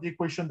can drop the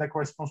equation that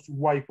corresponds to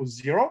Y equals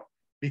 0.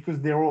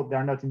 Because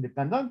they're not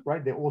independent,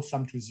 right? They all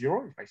sum to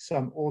 0. If I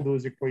sum all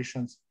those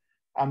equations,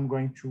 I'm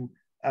going to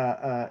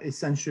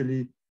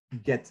essentially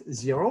get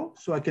 0.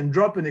 So I can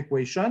drop an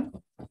equation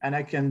and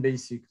I can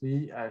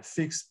basically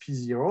fix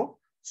P0.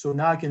 So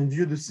now I can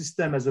view the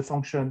system as a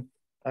function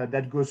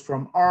that goes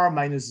from R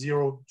minus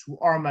 0 to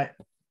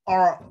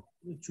R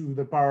to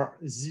the power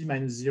Z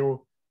minus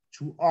 0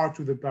 to R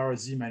to the power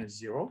Z minus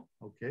 0.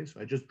 Okay,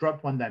 so I just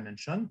dropped one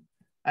dimension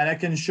and I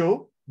can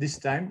show this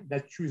time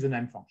that Q is an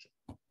M function.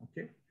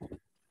 Okay,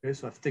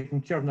 so I've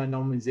taken care of my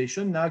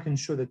normalization. Now I can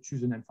show that Q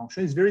is an M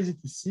function. It's very easy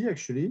to see,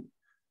 actually.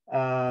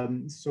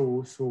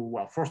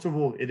 Well, first of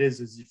all, it is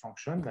a Z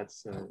function.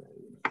 That's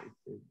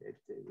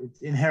it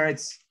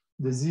inherits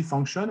the Z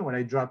function when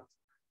I've dropped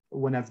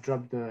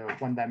the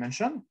one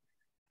dimension.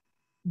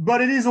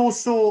 But it is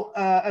also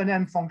an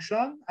M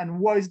function. And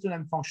why is it an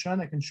M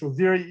function? I can show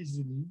very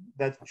easily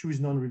that Q is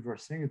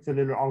non-reversing. It's a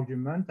little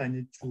argument. I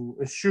need to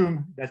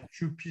assume that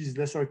QP is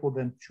less or equal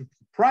than QP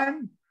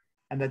prime,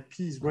 and that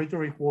P is greater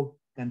or equal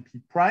than P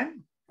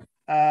prime.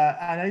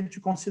 And I need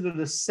to consider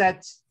the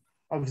set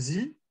of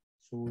Z.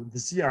 So the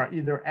Z are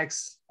either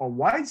X or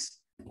Y's,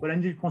 but I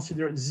need to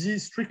consider Z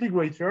strictly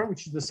greater,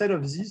 which is the set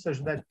of Z such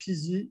that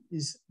PZ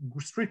is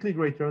strictly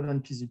greater than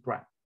PZ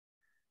prime.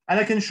 And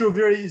I can show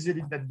very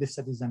easily that this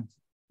set is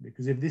empty,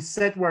 because if this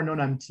set were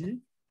non-empty,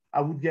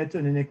 I would get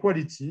an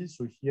inequality.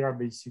 So here,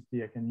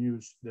 basically, I can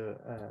use the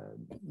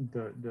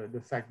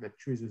fact that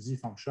Q is a Z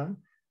function.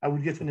 I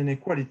would get an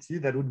inequality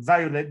that would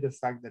violate the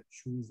fact that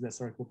Q is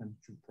less or equal than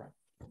Q prime.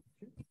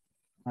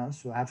 Okay.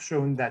 So I have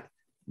shown that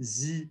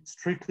Z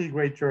strictly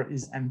greater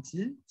is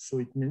empty. So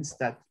it means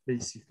that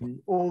basically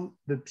all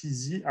the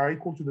PZ are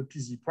equal to the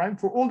PZ prime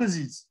for all the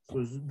Z's.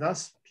 So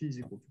thus P is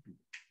equal to P.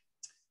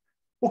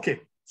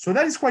 Okay. So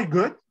that is quite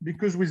good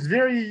because with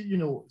very,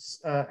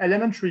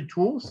 elementary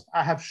tools,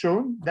 I have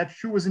shown that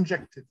Q was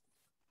injected.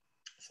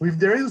 So if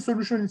there is a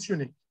solution, it's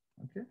unique.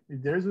 Okay,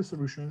 if there is a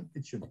solution,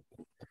 it's unique.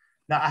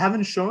 Now I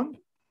haven't shown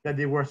that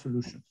there were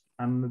solutions.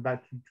 I'm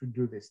about to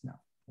do this now.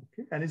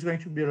 Okay, and it's going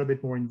to be a little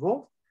bit more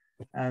involved.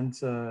 And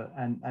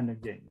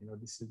again,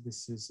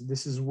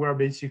 this is where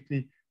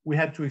basically we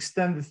had to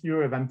extend the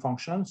theory of M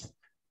functions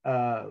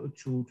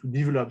to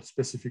develop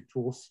specific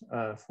tools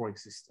for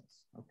existence.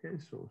 Okay,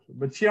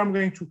 but here I'm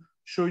going to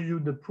show you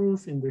the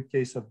proof in the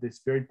case of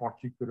this very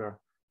particular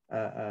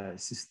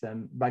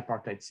system,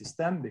 bipartite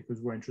system,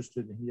 because we're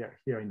interested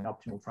here in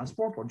optimal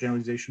transport or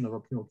generalization of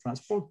optimal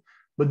transport,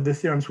 but the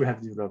theorems we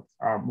have developed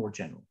are more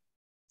general.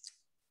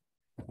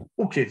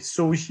 Okay,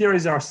 so here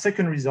is our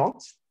second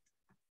result.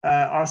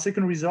 Our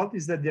second result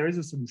is that there is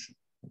a solution.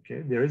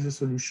 Okay, there is a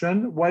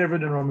solution, whatever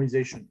the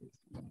normalization is.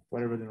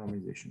 Whatever the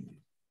normalization is.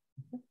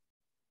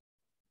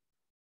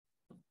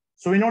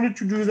 So in order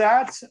to do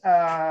that,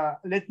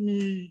 let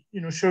me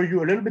show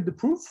you a little bit the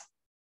proof.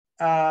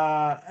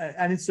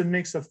 And it's a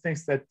mix of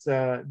things that,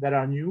 that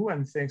are new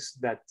and things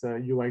that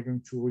you are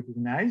going to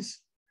recognize.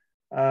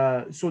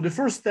 So the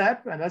first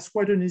step, and that's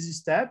quite an easy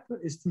step,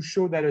 is to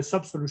show that a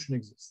sub-solution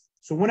exists.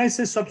 So when I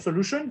say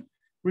sub-solution,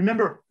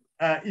 remember,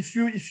 if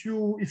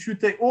you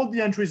take all the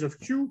entries of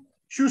Q,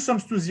 Q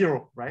sums to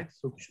 0, right?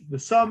 So the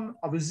sum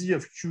of a Z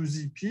of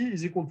QZP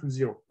is equal to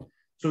 0.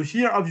 So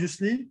here,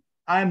 obviously,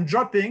 I am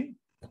dropping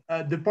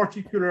the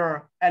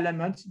particular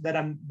element that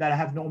I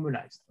have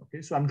normalized.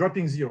 Okay, so I'm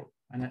dropping 0,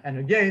 and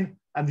again,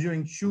 I'm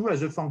viewing Q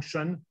as a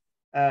function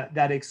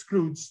that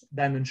excludes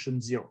dimension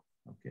 0.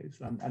 Okay,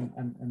 so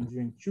I'm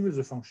viewing Q as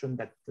a function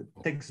that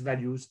takes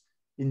values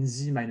in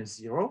Z minus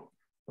 0.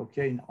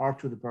 Okay, in R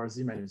to the power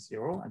Z minus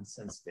 0 and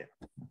sends there.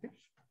 Okay.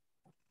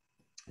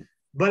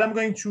 But I'm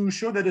going to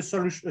show that a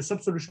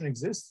sub-solution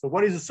exists. So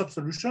what is a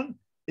sub-solution?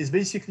 It's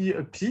basically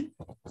a P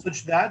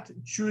such that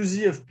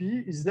QZ of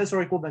P is less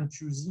or equal than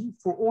QZ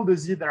for all the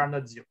Z that are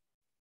not 0.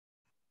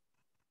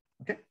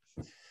 Okay.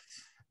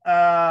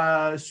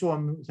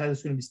 So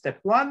that's going to be step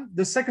 1.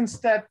 The second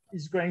step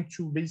is going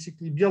to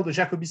basically build a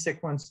Jacobi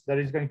sequence that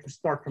is going to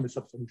start from a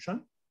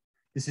sub-solution.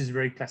 This is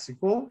very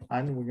classical,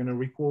 and we're going to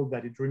recall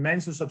that it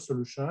remains a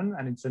sub-solution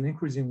and it's an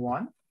increasing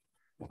one.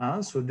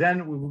 So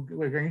then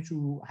we're going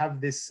to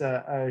have this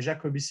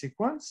Jacobi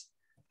sequence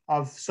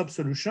of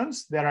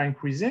sub-solutions that are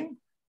increasing.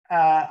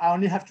 I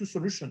only have two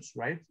solutions,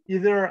 right?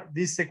 Either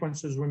these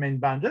sequences remain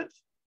bounded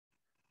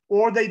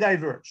or they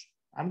diverge.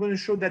 I'm going to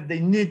show that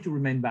they need to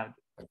remain bounded,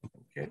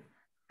 okay?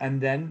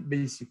 And then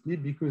basically,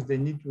 because they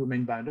need to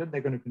remain bounded, they're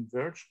going to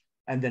converge,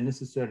 and they're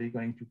necessarily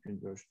going to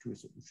converge to a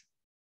solution.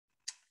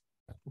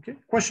 Okay,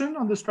 question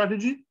on the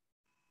strategy?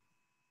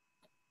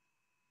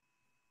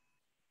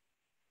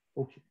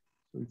 Okay.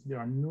 So if there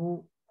are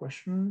no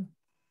questions,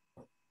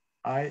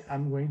 I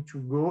am going to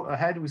go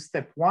ahead with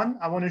step 1.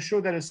 I want to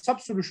show that a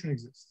sub-solution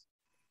exists.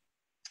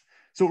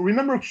 So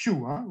remember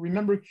Q, huh?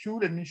 Remember Q,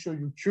 let me show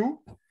you Q.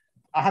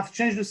 I have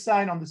changed the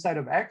sign on the side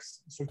of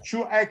X. So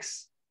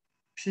Qx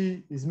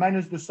P is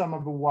minus the sum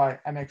of the Y,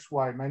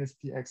 MXY minus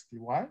PX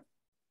PY.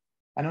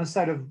 And on the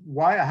side of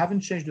Y, I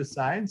haven't changed the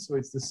sign. So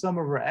it's the sum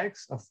over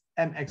X of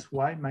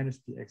MXY minus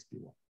PX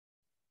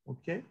PY.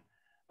 Okay.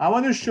 I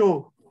want to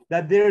show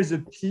that there is a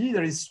P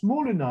that is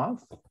small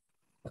enough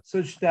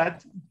such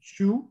that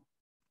Q,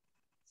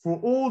 for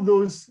all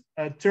those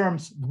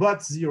terms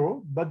but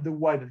 0, but the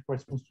Y that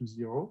corresponds to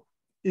 0,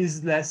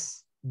 is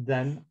less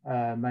than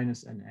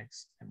minus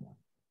NX M1.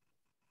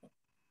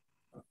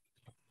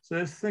 So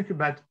let's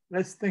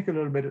think a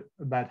little bit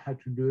about how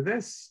to do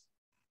this.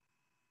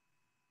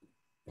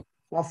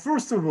 Well,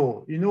 first of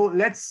all,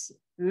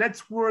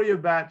 let's worry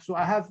about, so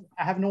I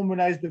have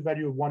normalized the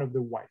value of one of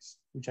the Y's,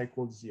 which I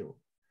call 0.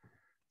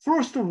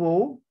 First of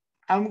all,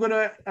 I'm going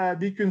to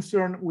be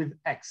concerned with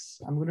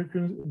X. I'm going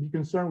to be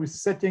concerned with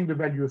setting the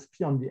value of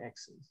P on the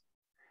X's.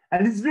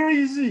 And it's very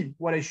easy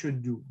what I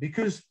should do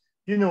because,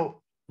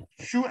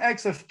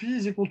 Qx of P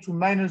is equal to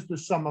minus the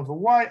sum of a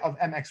Y of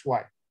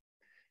MXY.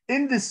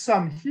 In this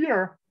sum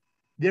here,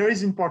 there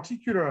is in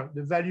particular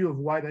the value of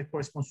Y that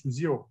corresponds to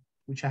 0,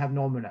 which I have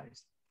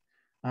normalized.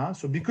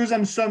 So because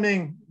I'm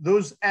summing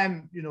those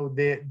M,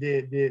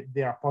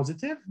 they are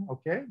positive,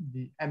 okay?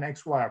 The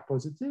MXY are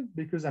positive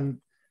because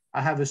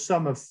I have a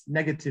sum of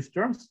negative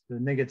terms, the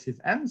negative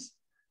M's.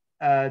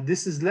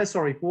 This is less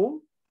or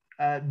equal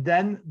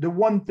than the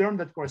one term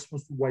that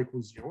corresponds to Y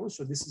equals 0.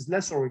 So this is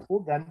less or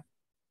equal than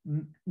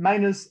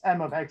minus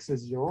M of X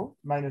is 0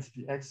 minus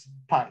Px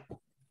pi,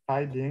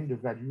 pi being the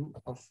value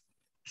of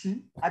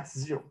P at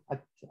 0,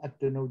 at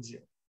the node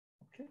 0.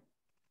 Okay.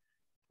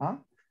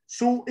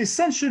 So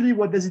essentially,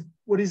 what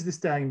is this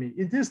telling me?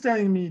 It is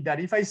telling me that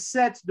if I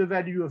set the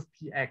value of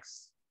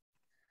Px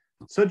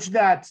such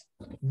that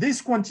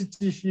this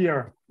quantity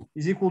here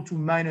is equal to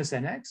minus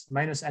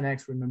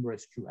nx, remember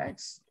is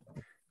qx,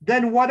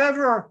 then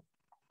whatever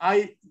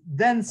I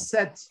then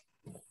set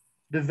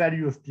the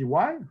value of py,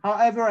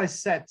 however I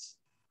set,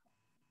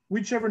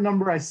 whichever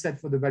number I set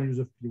for the values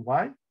of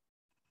py,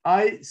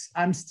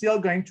 I'm still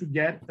going to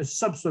get a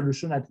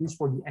sub-solution at least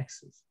for the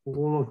x's, for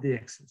all of the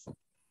x's.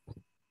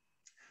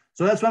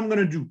 So that's what I'm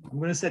going to do. I'm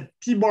going to set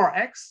p bar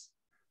x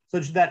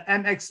such that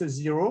mx is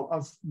 0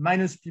 of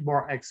minus p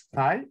bar x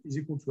pi is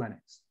equal to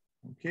nx.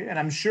 Okay, and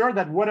I'm sure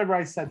that whatever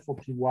I set for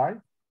py,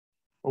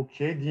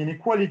 okay, the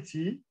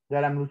inequality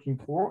that I'm looking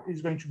for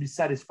is going to be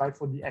satisfied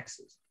for the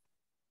x's.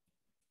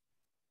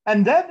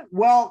 And then,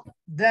 well,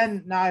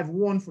 then now I have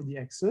 1 for the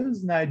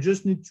x's. Now I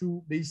just need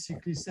to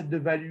basically set the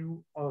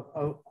value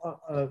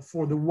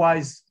for the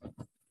y's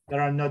that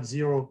are not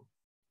 0,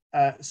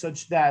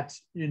 such that,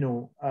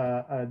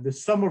 the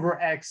sum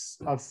over x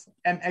of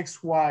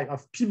mxy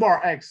of p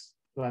bar x,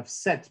 so I've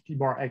set p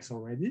bar x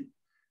already.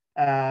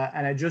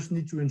 And I just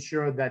need to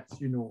ensure that,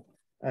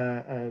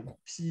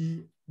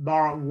 p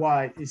bar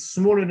y is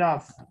small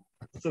enough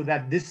so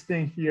that this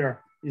thing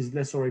here is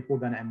less or equal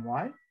than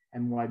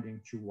my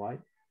being 2y,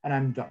 and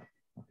I'm done.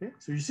 Okay,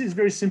 so you see it's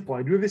very simple.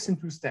 I do this in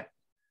 2 steps.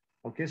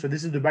 Okay, so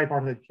this is the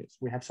bipartite case.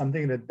 We have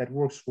something that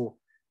works for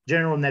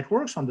general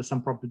networks under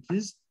some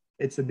properties.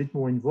 It's a bit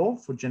more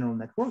involved for general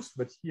networks,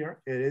 but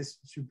here it is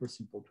super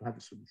simple to have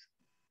a solution.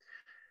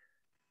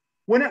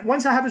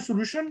 Once I have a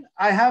solution,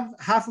 I have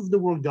half of the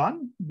work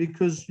done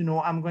because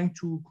I'm going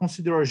to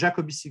consider a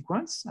Jacobi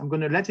sequence. I'm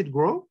going to let it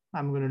grow.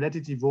 I'm going to let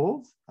it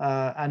evolve.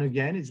 And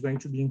again, it's going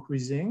to be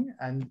increasing.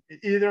 And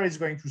either it's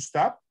going to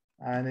stop.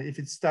 And if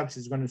it stops,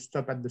 it's going to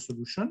stop at the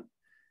solution.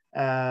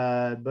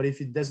 But if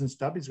it doesn't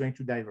stop, it's going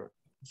to diverge.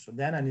 So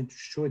then I need to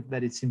show it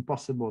that it's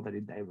impossible that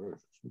it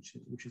diverges,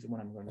 which is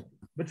what I'm going to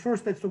do. But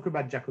first, let's talk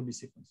about Jacobi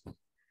sequences.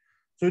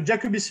 So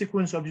Jacobi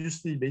sequence,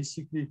 obviously,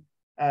 basically,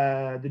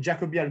 the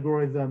Jacobi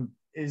algorithm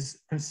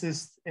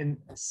consists in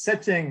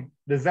setting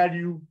the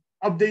value,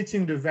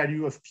 updating the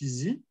value of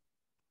PZ,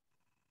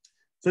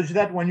 such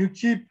that when you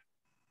keep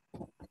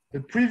the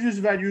previous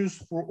values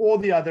for all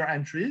the other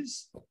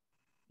entries,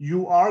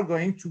 you are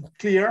going to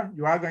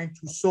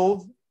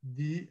solve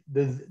the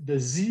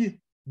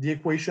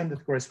equation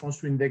that corresponds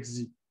to index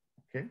Z.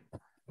 Okay,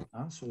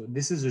 so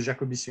this is a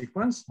Jacobi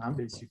sequence.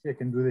 Basically, I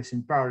can do this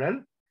in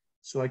parallel.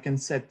 So I can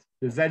set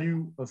the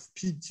value of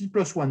pt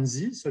plus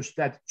 1z such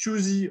that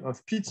qz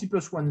of pt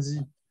plus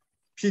 1z,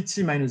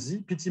 pt minus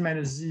z. Pt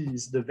minus z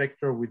is the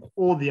vector with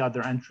all the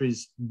other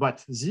entries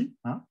but z.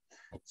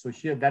 So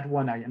here, that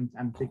one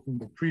I'm taking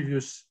the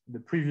previous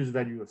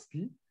value of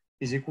p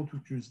is equal to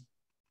qz.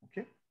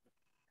 Okay.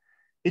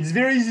 It's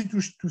very easy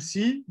to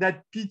see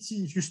that pt,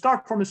 if you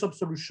start from a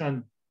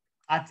subsolution,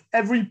 at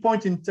every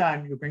point in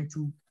time, you're going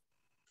to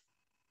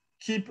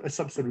keep a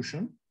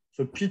subsolution.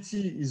 So PT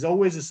is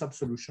always a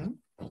subsolution.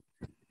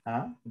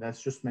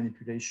 That's just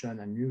manipulation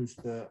and use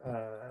the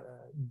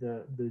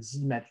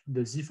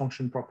Z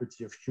function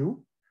property of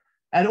Q.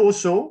 And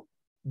also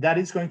that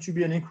is going to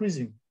be an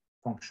increasing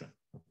function.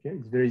 Okay,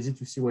 it's very easy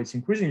to see why it's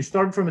increasing. You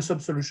start from a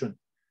subsolution.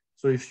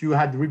 So if you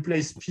had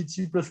replaced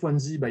PT plus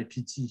 1Z by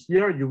PT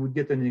here, you would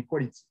get an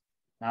inequality.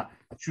 Now,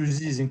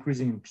 QZ is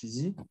increasing in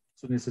PZ.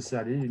 So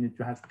necessarily you need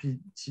to have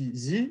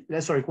PTZ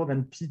less or equal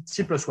than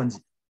PT plus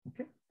 1Z.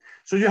 Okay.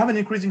 So you have an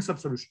increasing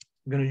subsolution.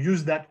 We're going to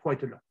use that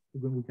quite a lot.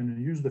 We're going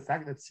to use the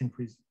fact that it's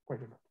increasing quite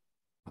a lot.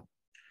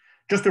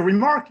 Just a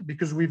remark,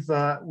 because we've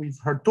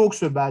heard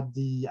talks about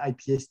the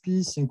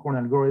IPSP, synchron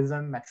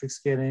algorithm, matrix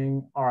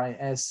scaling,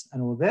 RIS,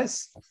 and all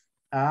this.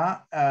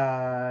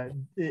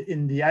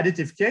 In the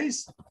additive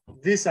case,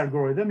 this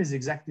algorithm is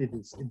exactly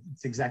this.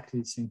 It's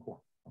exactly synchron.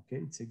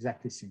 Okay, it's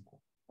exactly synchron.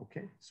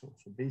 Okay, so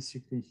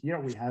basically here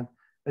we have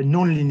a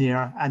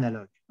nonlinear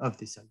analog of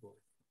this algorithm.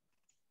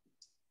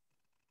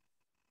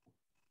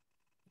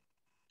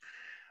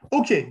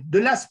 Okay,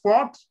 the last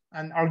part,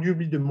 and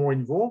arguably the more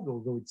involved,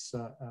 although it's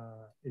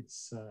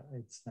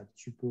not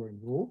super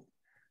involved,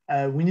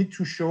 we need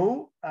to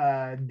show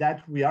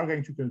that we are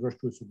going to converge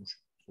to a solution.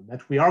 So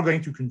that we are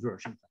going to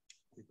converge, in fact,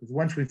 because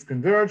once we've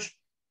converged,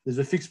 there's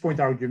a fixed point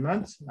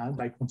argument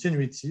by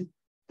continuity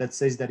that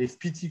says that if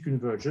PT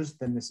converges,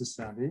 then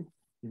necessarily,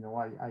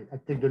 I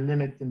take the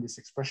limit in this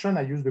expression,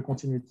 I use the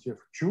continuity of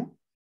Q,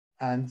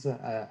 and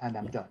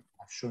I'm done.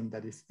 I've shown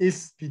that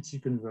if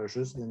PT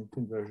converges, then it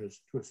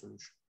converges to a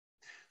solution.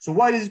 So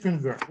why does it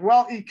converge?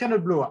 Well, it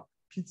cannot blow up.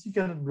 PT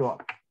cannot blow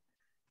up.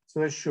 So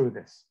let's show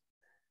this.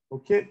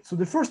 Okay. So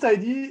the first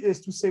idea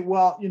is to say,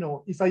 well,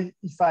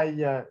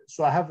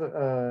 so I have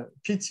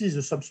PT is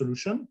a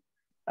subsolution.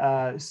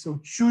 So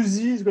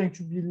QZ is going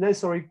to be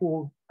less or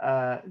equal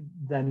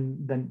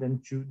than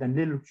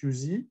little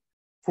QZ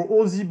for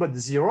all Z but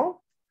 0.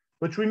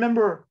 But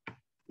remember,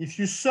 if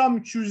you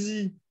sum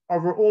QZ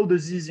over all the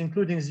Z's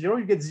including 0,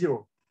 you get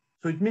 0.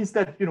 So it means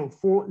that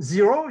for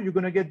 0, you're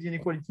going to get the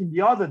inequality in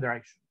the other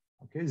direction.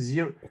 Okay,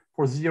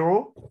 for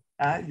 0,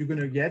 you're going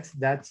to get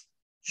that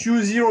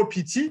Q0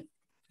 PT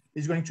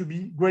is going to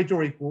be greater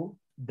or equal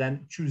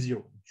than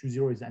Q0.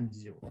 Q0 is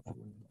M0.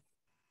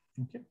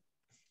 Okay,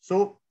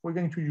 so we're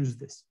going to use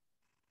this.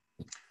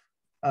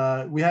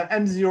 We have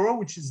M0,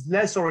 which is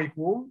less or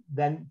equal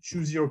than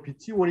Q0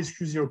 PT. What is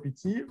Q0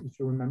 PT? If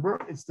you remember,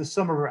 it's the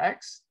sum over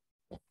X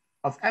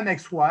of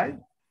MXY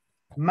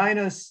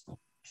minus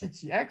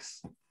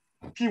PTX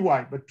Py,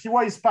 but Py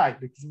is pi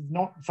because we've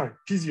not, sorry,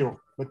 P0,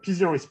 but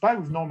P0 is pi,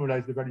 we've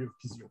normalized the value of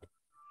P0.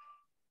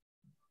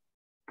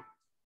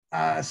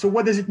 So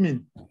what does it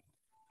mean?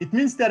 It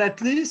means that at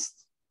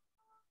least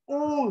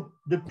all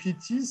the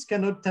PTs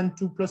cannot tend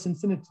to plus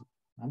infinity.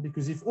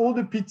 Because if all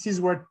the PTs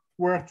were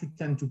to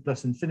tend to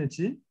plus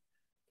infinity,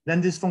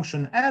 then this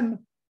function M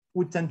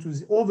would tend to,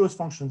 all those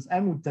functions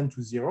M would tend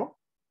to 0,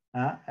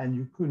 and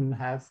you couldn't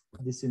have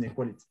this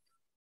inequality.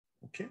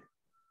 Okay.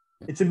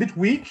 It's a bit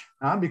weak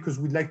because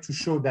we'd like to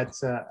show that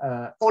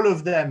all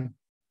of them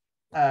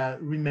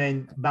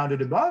remain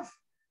bounded above,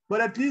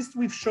 but at least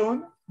we've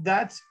shown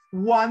that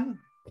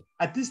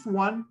at least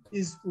one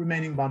is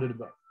remaining bounded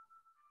above.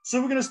 So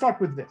we're going to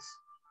start with this.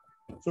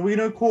 So we're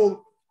going to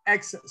call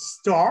X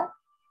star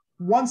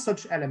one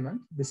such element.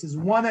 This is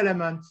one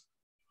element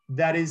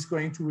that is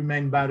going to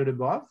remain bounded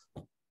above.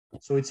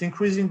 So it's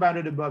increasing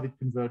bounded above, it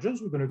converges.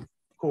 We're going to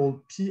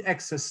call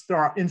Px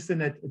star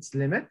infinite its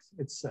limit.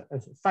 It's a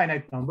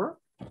finite number.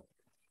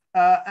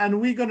 and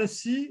we're going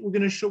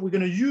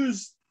to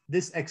use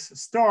this X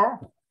star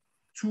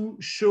to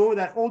show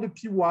that all the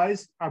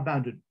PYs are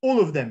bounded, all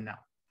of them now.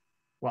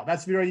 Well,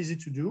 that's very easy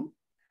to do.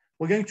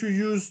 We're going to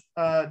use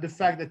the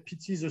fact that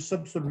PT is a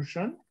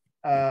subsolution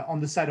on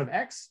the side of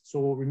X.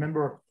 So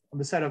remember, on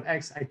the side of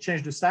X, I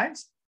changed the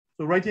signs.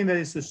 So writing that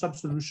it's a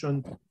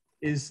subsolution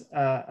is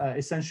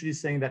essentially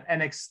saying that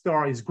NX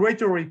star is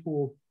greater or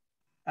equal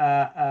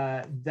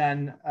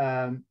than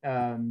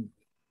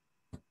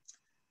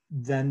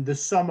the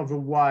sum of a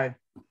Y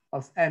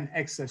of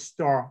NX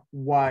star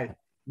Y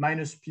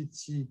minus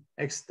PT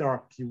X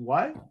star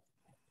PY,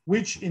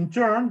 which in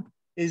turn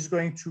is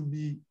going to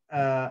be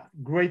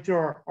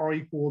greater or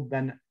equal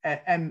than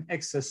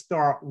MX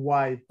star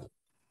Y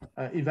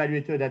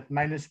evaluated at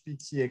minus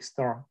PT X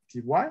star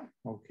PY,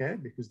 okay,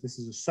 because this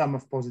is a sum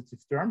of positive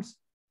terms,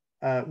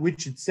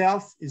 which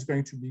itself is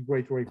going to be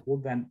greater or equal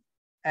than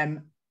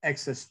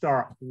MX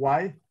star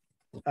Y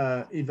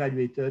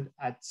evaluated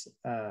at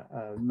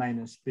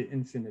minus P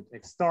infinite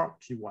X star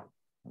PY,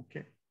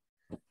 okay.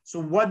 So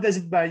what does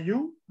it buy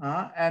you?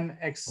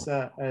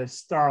 MX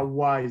star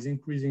Y is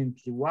increasing in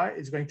PY.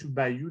 It's going to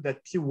buy you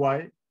that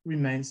PY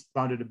remains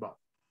bounded above.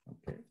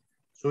 Okay.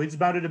 So it's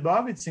bounded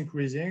above, it's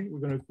increasing. We're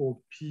going to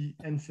call P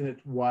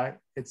infinite Y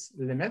its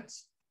limit.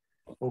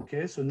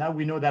 Okay. So now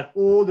we know that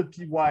all the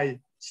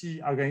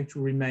PYT are going to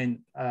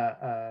remain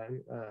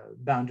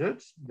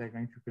bounded. They're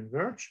going to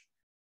converge.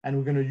 And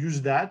we're going to use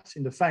that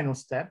in the final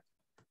step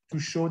to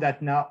show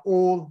that now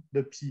all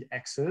the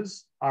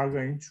PXs are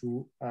going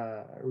to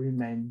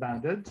remain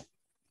bounded.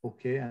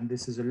 Okay, and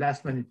this is a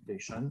last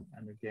manipulation,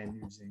 and again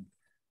using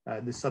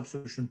the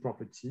subsolution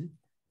property,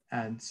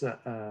 and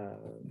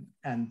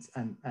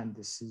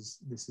this is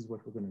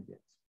what we're going to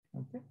get.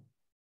 Okay.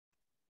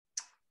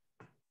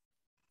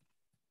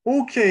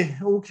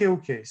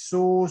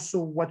 So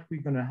what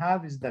we're going to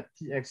have is that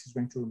PX is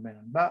going to remain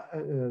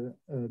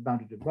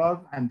bounded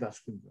above and thus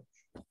converge.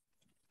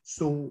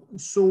 So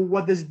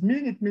what does it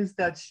mean? It means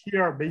that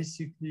here,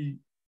 basically,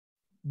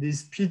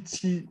 this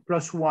PT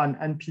plus 1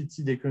 and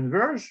PT, they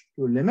converge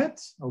to a limit,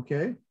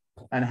 okay?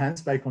 And hence,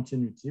 by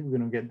continuity, we're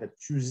going to get that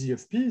QZ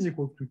of P is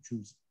equal to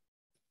QZ.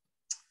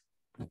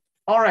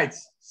 All right,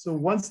 so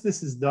once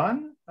this is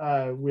done,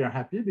 we are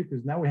happy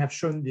because now we have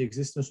shown the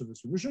existence of the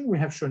solution. We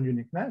have shown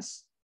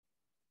uniqueness.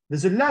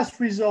 There's a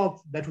last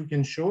result that we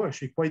can show,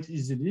 actually quite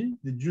easily,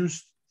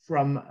 deduced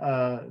from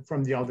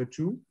the other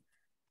two,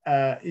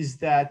 is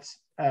that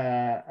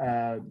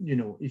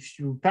if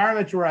you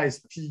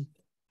parameterize P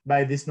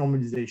by this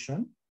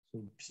normalization,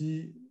 so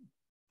P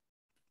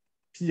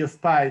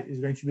of pi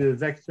is going to be a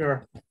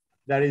vector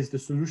that is the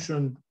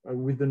solution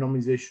with the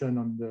normalization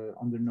on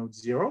the node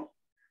 0,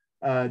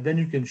 then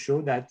you can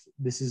show that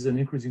this is an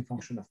increasing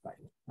function of pi.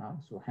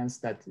 So hence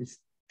that if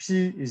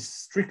P is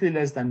strictly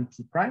less than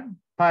P prime,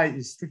 pi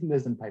is strictly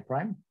less than pi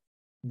prime,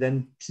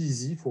 then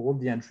PZ for all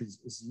the entries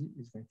Z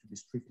is going to be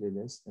strictly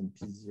less than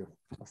PZ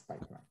of pi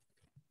prime.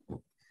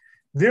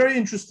 Very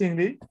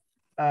interestingly,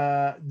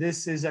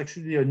 this is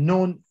actually a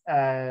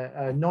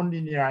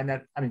non-linear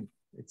analog. I mean,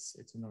 it's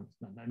not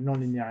a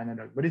non-linear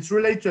analog, but it's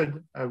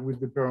related with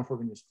the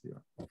Bernstein-Schrodinger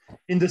theorem,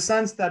 in the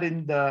sense that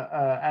in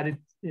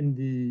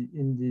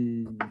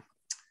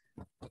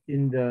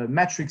the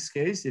matrix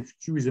case, if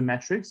Q is a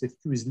matrix, if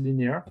Q is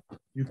linear,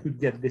 you could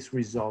get this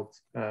result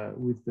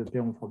with the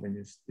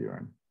Bernstein-Schrodinger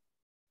theorem.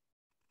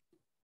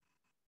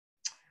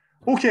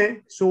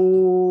 Okay,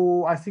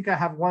 so I think I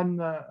have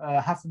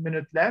half a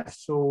minute left,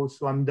 so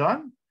I'm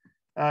done.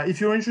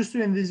 If you're interested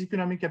in these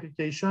economic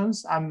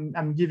applications,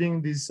 I'm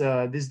giving these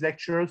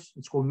lectures.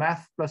 It's called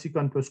Math plus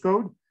Econ plus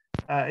Code.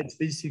 It's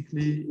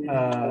basically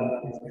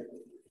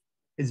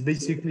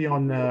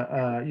on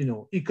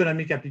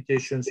economic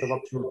applications of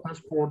optimal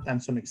transport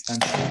and some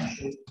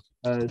extensions.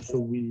 So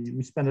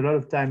we spend a lot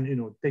of time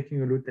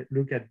taking a look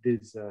at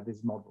these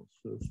models.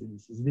 So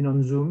this has been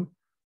on Zoom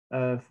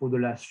for the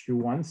last few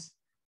ones.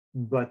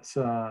 But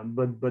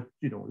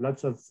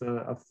lots of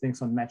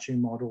things on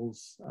matching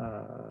models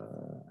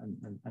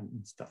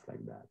and stuff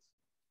like that.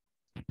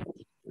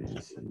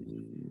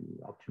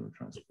 Optimal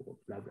transport,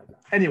 blah blah blah.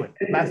 Anyway,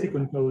 Math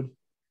Econ Code.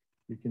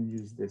 You can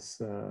use this.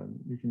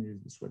 You can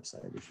use this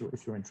website if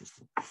you're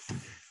interested.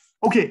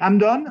 Okay, I'm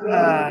done.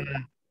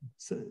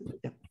 So,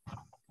 yeah.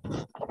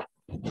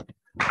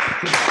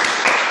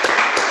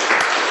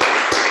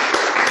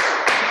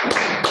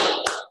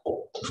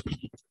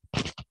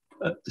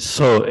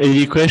 So,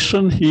 any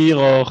question here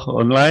or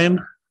online?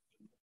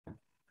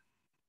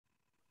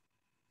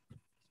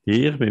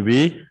 Here,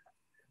 maybe.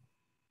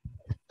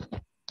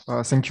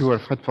 Thank you,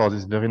 Alfred, for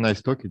this very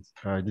nice talk.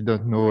 I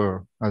didn't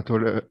know at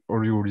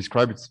all you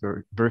described. It's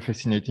very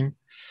fascinating.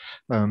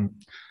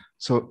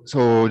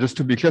 So just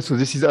to be clear, so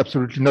this is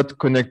absolutely not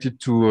connected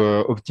to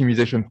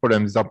optimization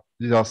problems.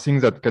 These are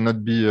things that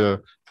cannot be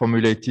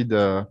formulated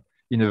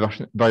in a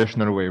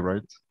variational way,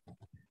 right?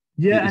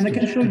 Yeah, and I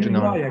can show you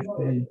why,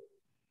 actually.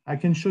 I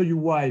can show you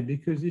why,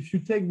 because if you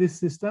take this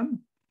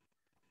system,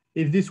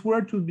 if this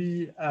were to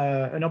be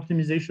an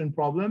optimization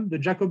problem, the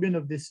Jacobian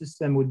of this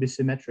system would be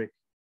symmetric.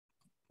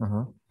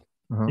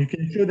 You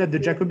can show that the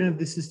Jacobian of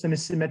the system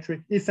is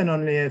symmetric if and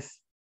only if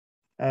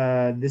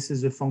this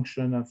is a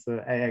function of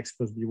AX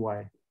plus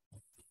BY.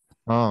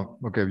 Oh,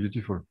 okay,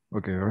 beautiful.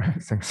 Okay, all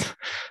right, thanks.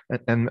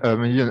 And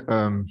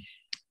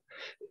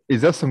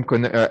is there some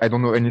I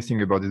don't know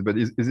anything about this, but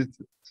is it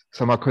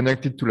somehow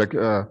connected to like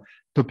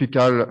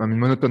topical,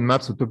 monotone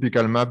maps or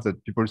topical maps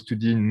that people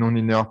study in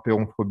nonlinear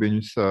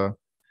Perron-Frobenius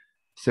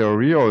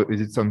theory, or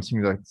is it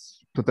something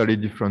that's totally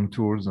different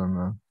tools?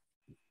 And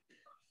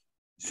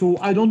so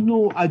I don't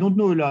know a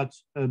lot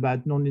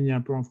about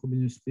nonlinear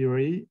Perron-Frobenius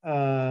theory.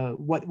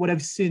 What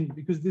I've seen,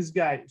 because this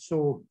guy,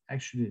 so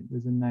actually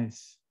there's a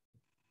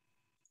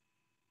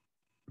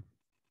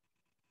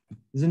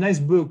nice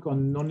book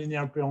on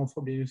nonlinear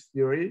Perron-Frobenius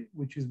theory,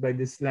 which is by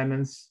this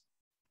Lamens.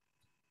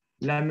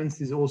 Lamens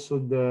is also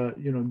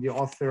the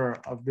author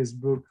of this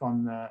book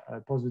on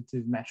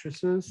positive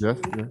matrices. Yes,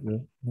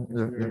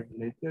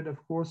 related, of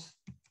course.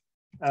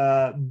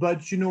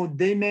 But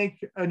they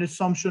make an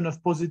assumption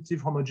of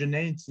positive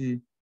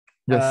homogeneity,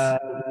 yes.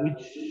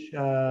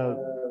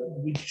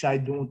 which I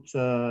don't,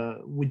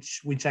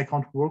 which I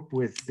can't work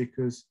with,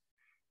 because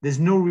there's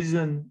no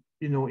reason,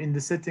 in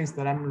the settings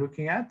that I'm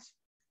looking at,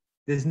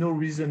 there's no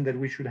reason that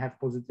we should have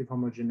positive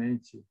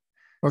homogeneity.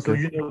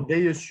 Okay. So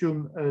they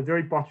assume a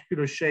very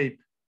particular shape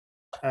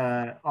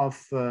of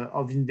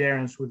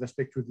invariance with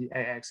respect to the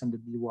AX and the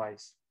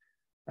BYs.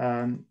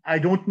 I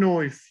don't know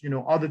if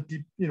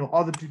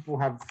other people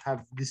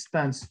have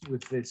dispensed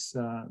with this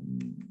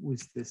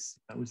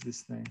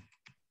thing.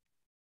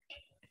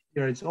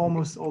 Here it's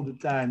almost all the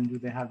time. Do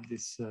they have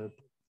this?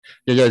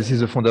 Yeah. This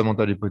is a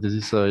fundamental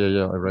hypothesis.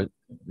 Yeah, right,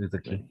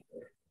 exactly.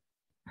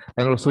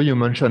 And also, you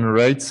mentioned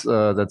rates.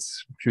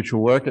 That's future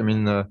work. I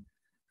mean, do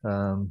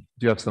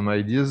you have some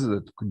ideas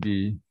that could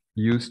be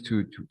used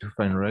to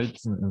find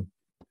rates?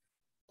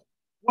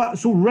 Well,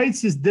 so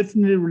rates is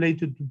definitely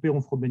related to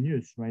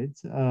Perron-Frobenius, right?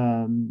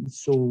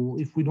 So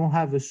if we don't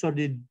have a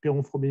solid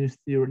Perron-Frobenius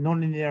theory,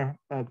 nonlinear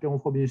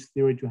Perron-Frobenius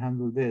theory to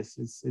handle this,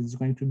 it's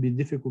going to be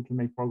difficult to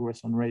make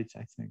progress on rates,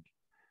 I think.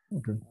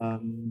 Okay.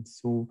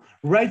 So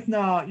right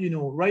now,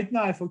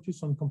 I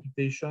focus on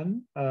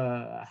computation,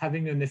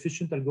 having an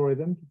efficient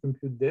algorithm to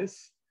compute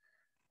this,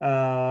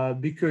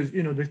 because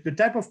the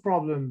type of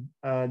problem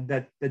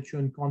that you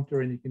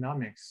encounter in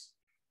economics.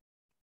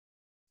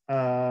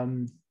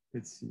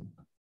 Let's see.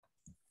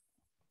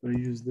 I'm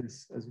going to use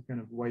this as a kind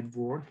of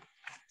whiteboard.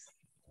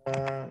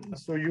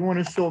 So you want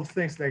to solve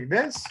things like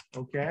this,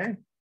 okay?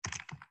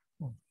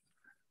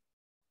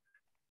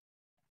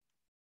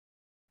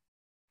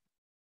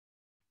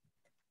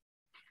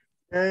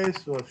 Okay,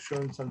 so I've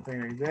shown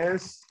something like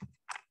this.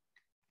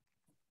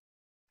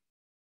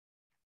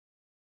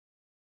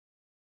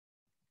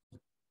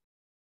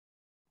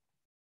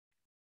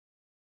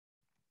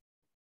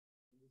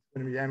 It's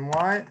going to be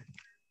my.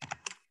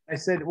 I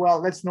said, well,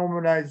 let's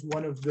normalize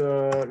one of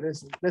the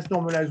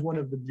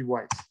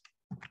BYs.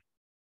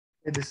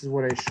 Okay, this is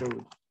what I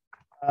showed.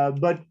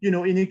 But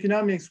in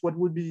economics, what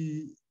would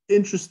be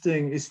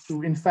interesting is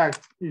to, in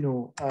fact,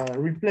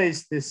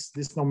 replace this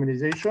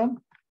normalization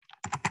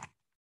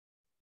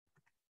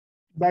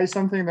by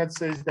something that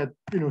says that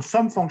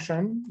some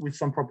function with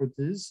some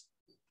properties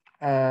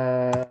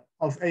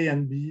of A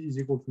and B is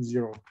equal to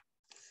 0.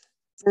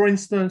 For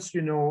instance,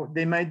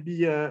 there might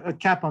be a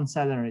cap on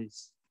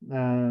salaries.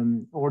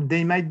 Or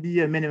they might be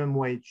a minimum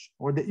wage,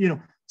 or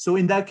so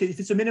in that case, if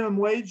it's a minimum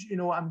wage,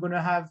 I'm going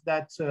to have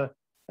that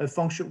a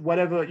function,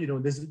 whatever,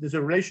 there's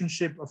a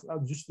relationship of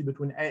obviously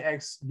between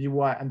AX,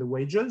 BY, and the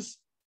wages,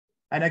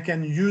 and I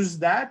can use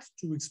that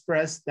to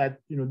express that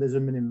there's a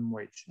minimum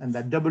wage, and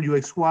that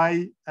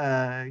WXY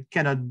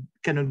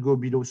cannot go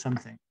below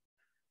something.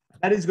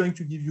 That is going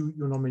to give you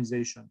your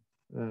normalization,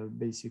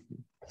 basically.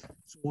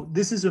 So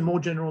this is a more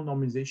general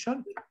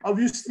normalization.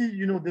 Obviously,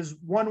 there's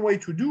one way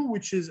to do,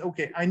 which is,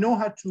 okay, I know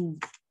how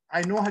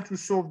to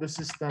solve the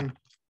system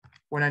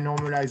when I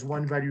normalize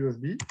one value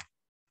of B.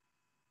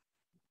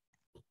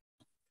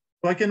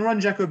 So I can run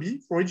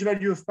Jacobi. For each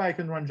value of pi, I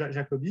can run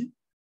Jacobi.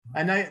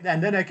 And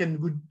then I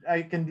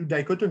can do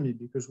dichotomy,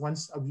 because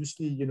once,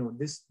 obviously,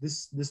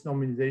 this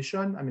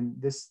normalization, I mean,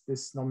 this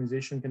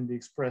normalization can be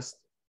expressed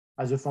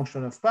as a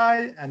function of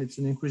pi, and it's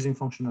an increasing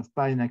function of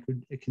pi, and I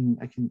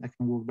can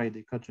work by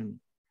dichotomy.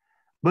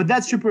 But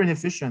that's super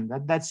inefficient.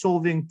 That's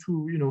solving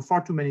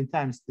far too many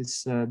times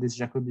this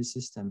Jacobi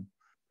system.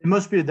 It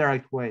must be a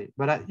direct way,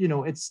 but I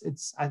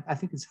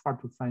think it's hard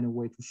to find a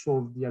way to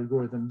solve the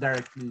algorithm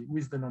directly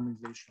with the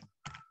normalization.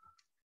 I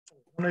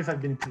don't know if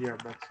I've been clear,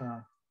 but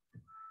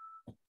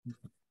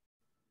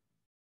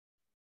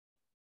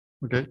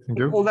okay, thank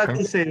you. All that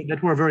to say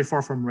that we're very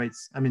far from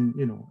rates. I mean,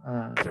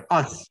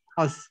 us,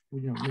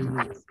 maybe.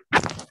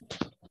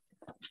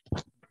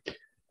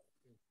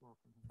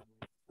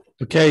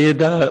 Okay, I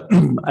had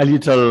a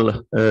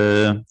little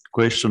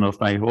question of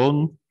my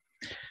own.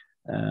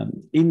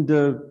 In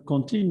the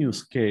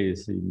continuous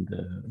case,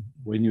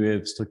 when you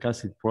have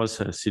stochastic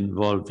process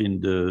involved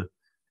in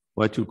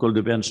what you call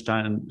the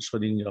Bernstein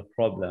Schrodinger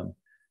problem,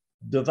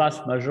 the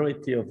vast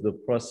majority of the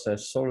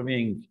process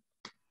solving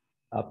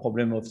a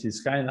problem of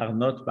this kind are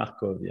not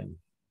Markovian.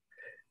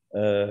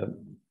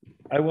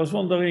 I was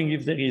wondering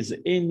if there is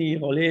any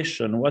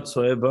relation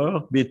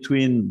whatsoever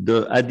between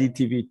the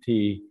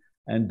additivity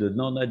and the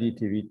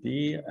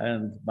non-additivity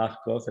and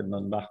Markov and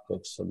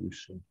non-Markov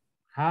solution.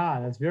 Ah,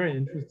 that's very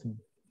interesting.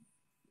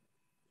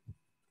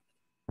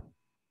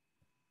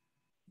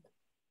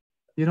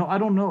 You know, I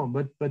don't know,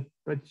 but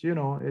you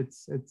know,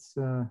 it's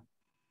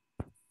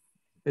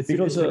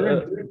because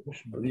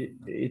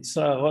it's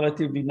a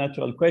relatively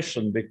natural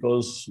question,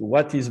 because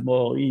what is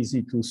more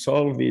easy to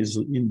solve is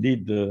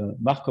indeed the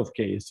Markov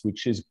case,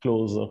 which is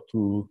closer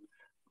to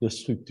the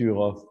structure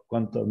of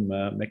quantum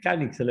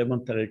mechanics,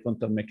 elementary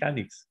quantum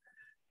mechanics.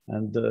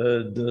 And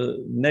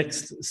the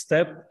next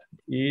step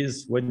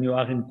is when you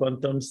are in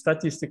quantum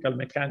statistical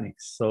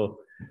mechanics. So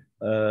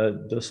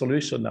the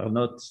solutions are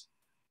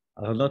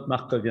not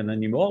Markovian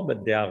anymore,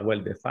 but they are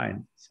well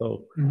defined.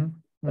 So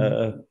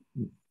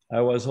I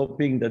was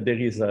hoping that there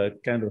is a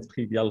kind of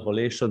trivial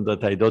relation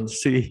that I don't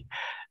see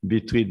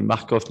between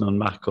Markov,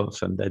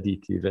 non-Markov, and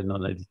additive and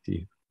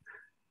non-additive.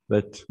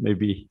 But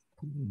maybe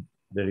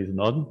there is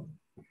none.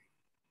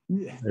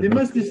 Yeah, there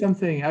must be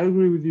something. I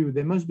agree with you.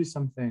 There must be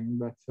something,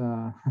 but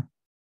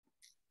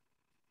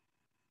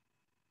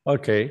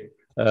okay.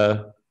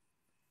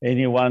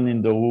 Anyone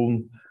in the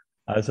room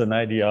has an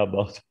idea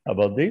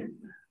about this?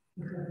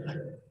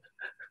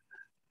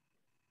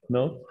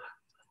 No?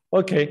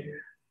 Okay.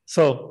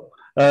 So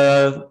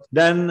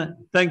then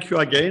thank you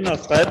again,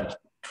 Alfred.